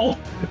 Zoll.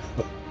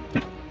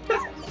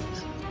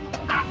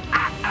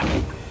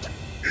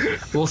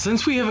 Well,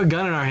 since we have a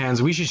gun in our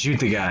hands, we should shoot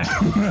the guy.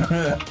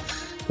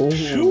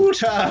 Shoot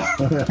her!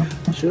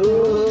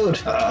 Shoot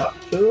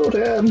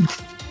him!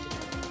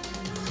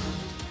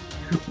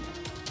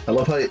 I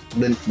love how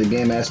the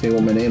game asked me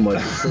what my name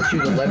was. Let's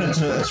shoot 11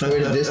 spots. Where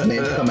did this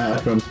name come out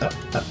from?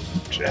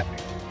 Jack.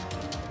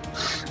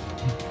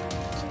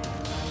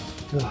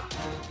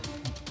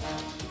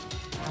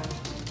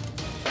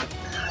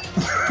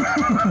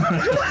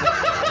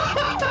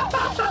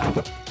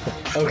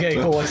 Okay,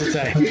 cool. What's it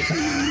say?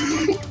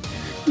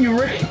 You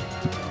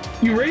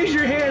raise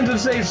your hands and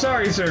say,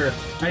 "Sorry, sir.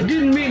 I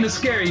didn't mean to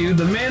scare you."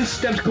 The man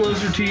steps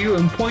closer to you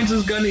and points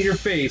his gun at your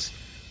face.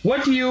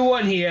 "What do you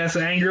want?" he asks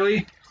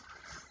angrily.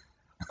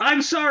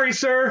 "I'm sorry,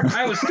 sir.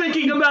 I was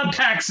thinking about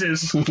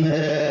taxes." I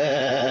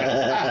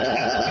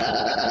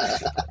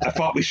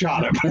thought we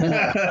shot him.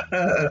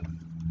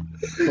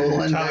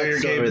 Tyler, your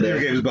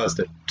game's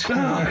busted.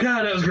 Oh,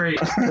 God, that was great.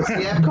 What's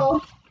the app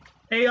called?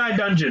 AI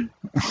Dungeon.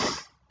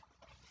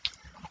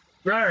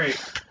 All right.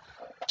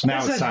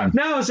 Now it's time.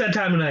 Now it's that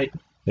time of night.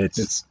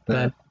 It's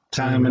that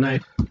time of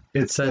night.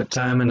 It's that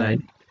time of night.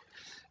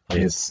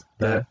 It's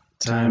that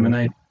time of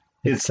night.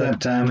 It's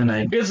that time of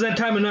night. It's that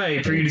time of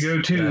night for you to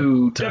go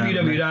to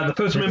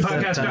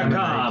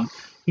www.thepostermanpodcast.com.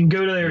 You can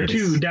go to there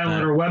to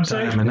download our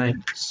website.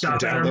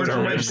 Stop at our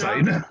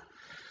website.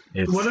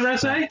 What did I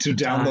say? To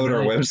download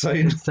our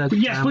website?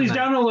 Yes, please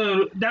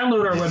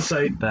download our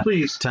website,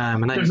 please.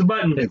 There's a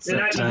button. You can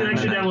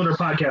actually download our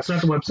podcast, not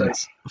the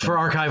website. For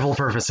archival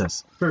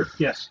purposes.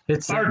 Yes.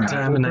 It's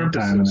archival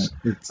purposes.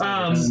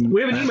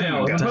 We have an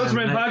email,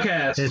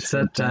 thepostermanpodcast. It's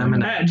that time of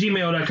night. At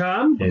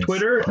gmail.com,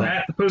 Twitter,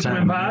 at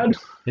thepostermanpod,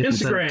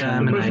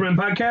 Instagram, The Posterman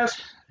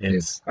Podcast.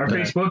 Our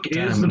Facebook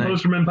is The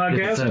Posterman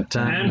Podcast.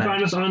 And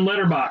find us on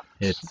Letterboxd.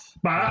 It's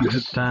that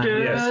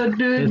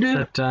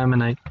time of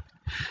night.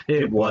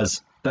 It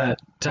was that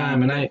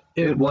time of night.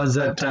 It was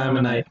that time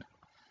of night.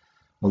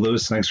 Well,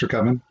 Lewis, thanks for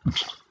coming.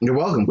 You're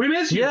welcome. We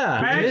missed you. Yeah,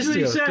 I missed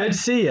actually you. said, Good to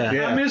see you.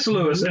 Yeah. I miss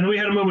Lewis, and we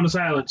had a moment of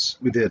silence.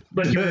 We did.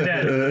 But you were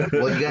dead.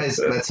 Well, you guys,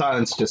 that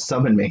silence just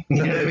summoned me.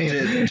 You know what I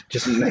mean?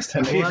 Just next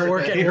time. Will that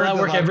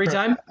work every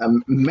time?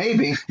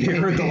 Maybe. You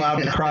heard the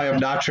loud cry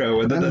of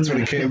Nacho, and then that's when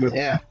he came with.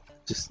 Yeah.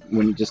 Just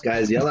when just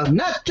guys yell out,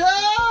 Nacho!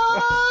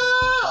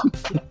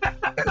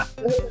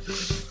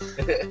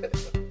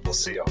 We'll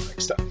see y'all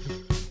next time.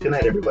 Good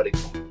night, everybody.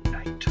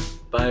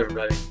 Bye,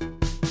 everybody.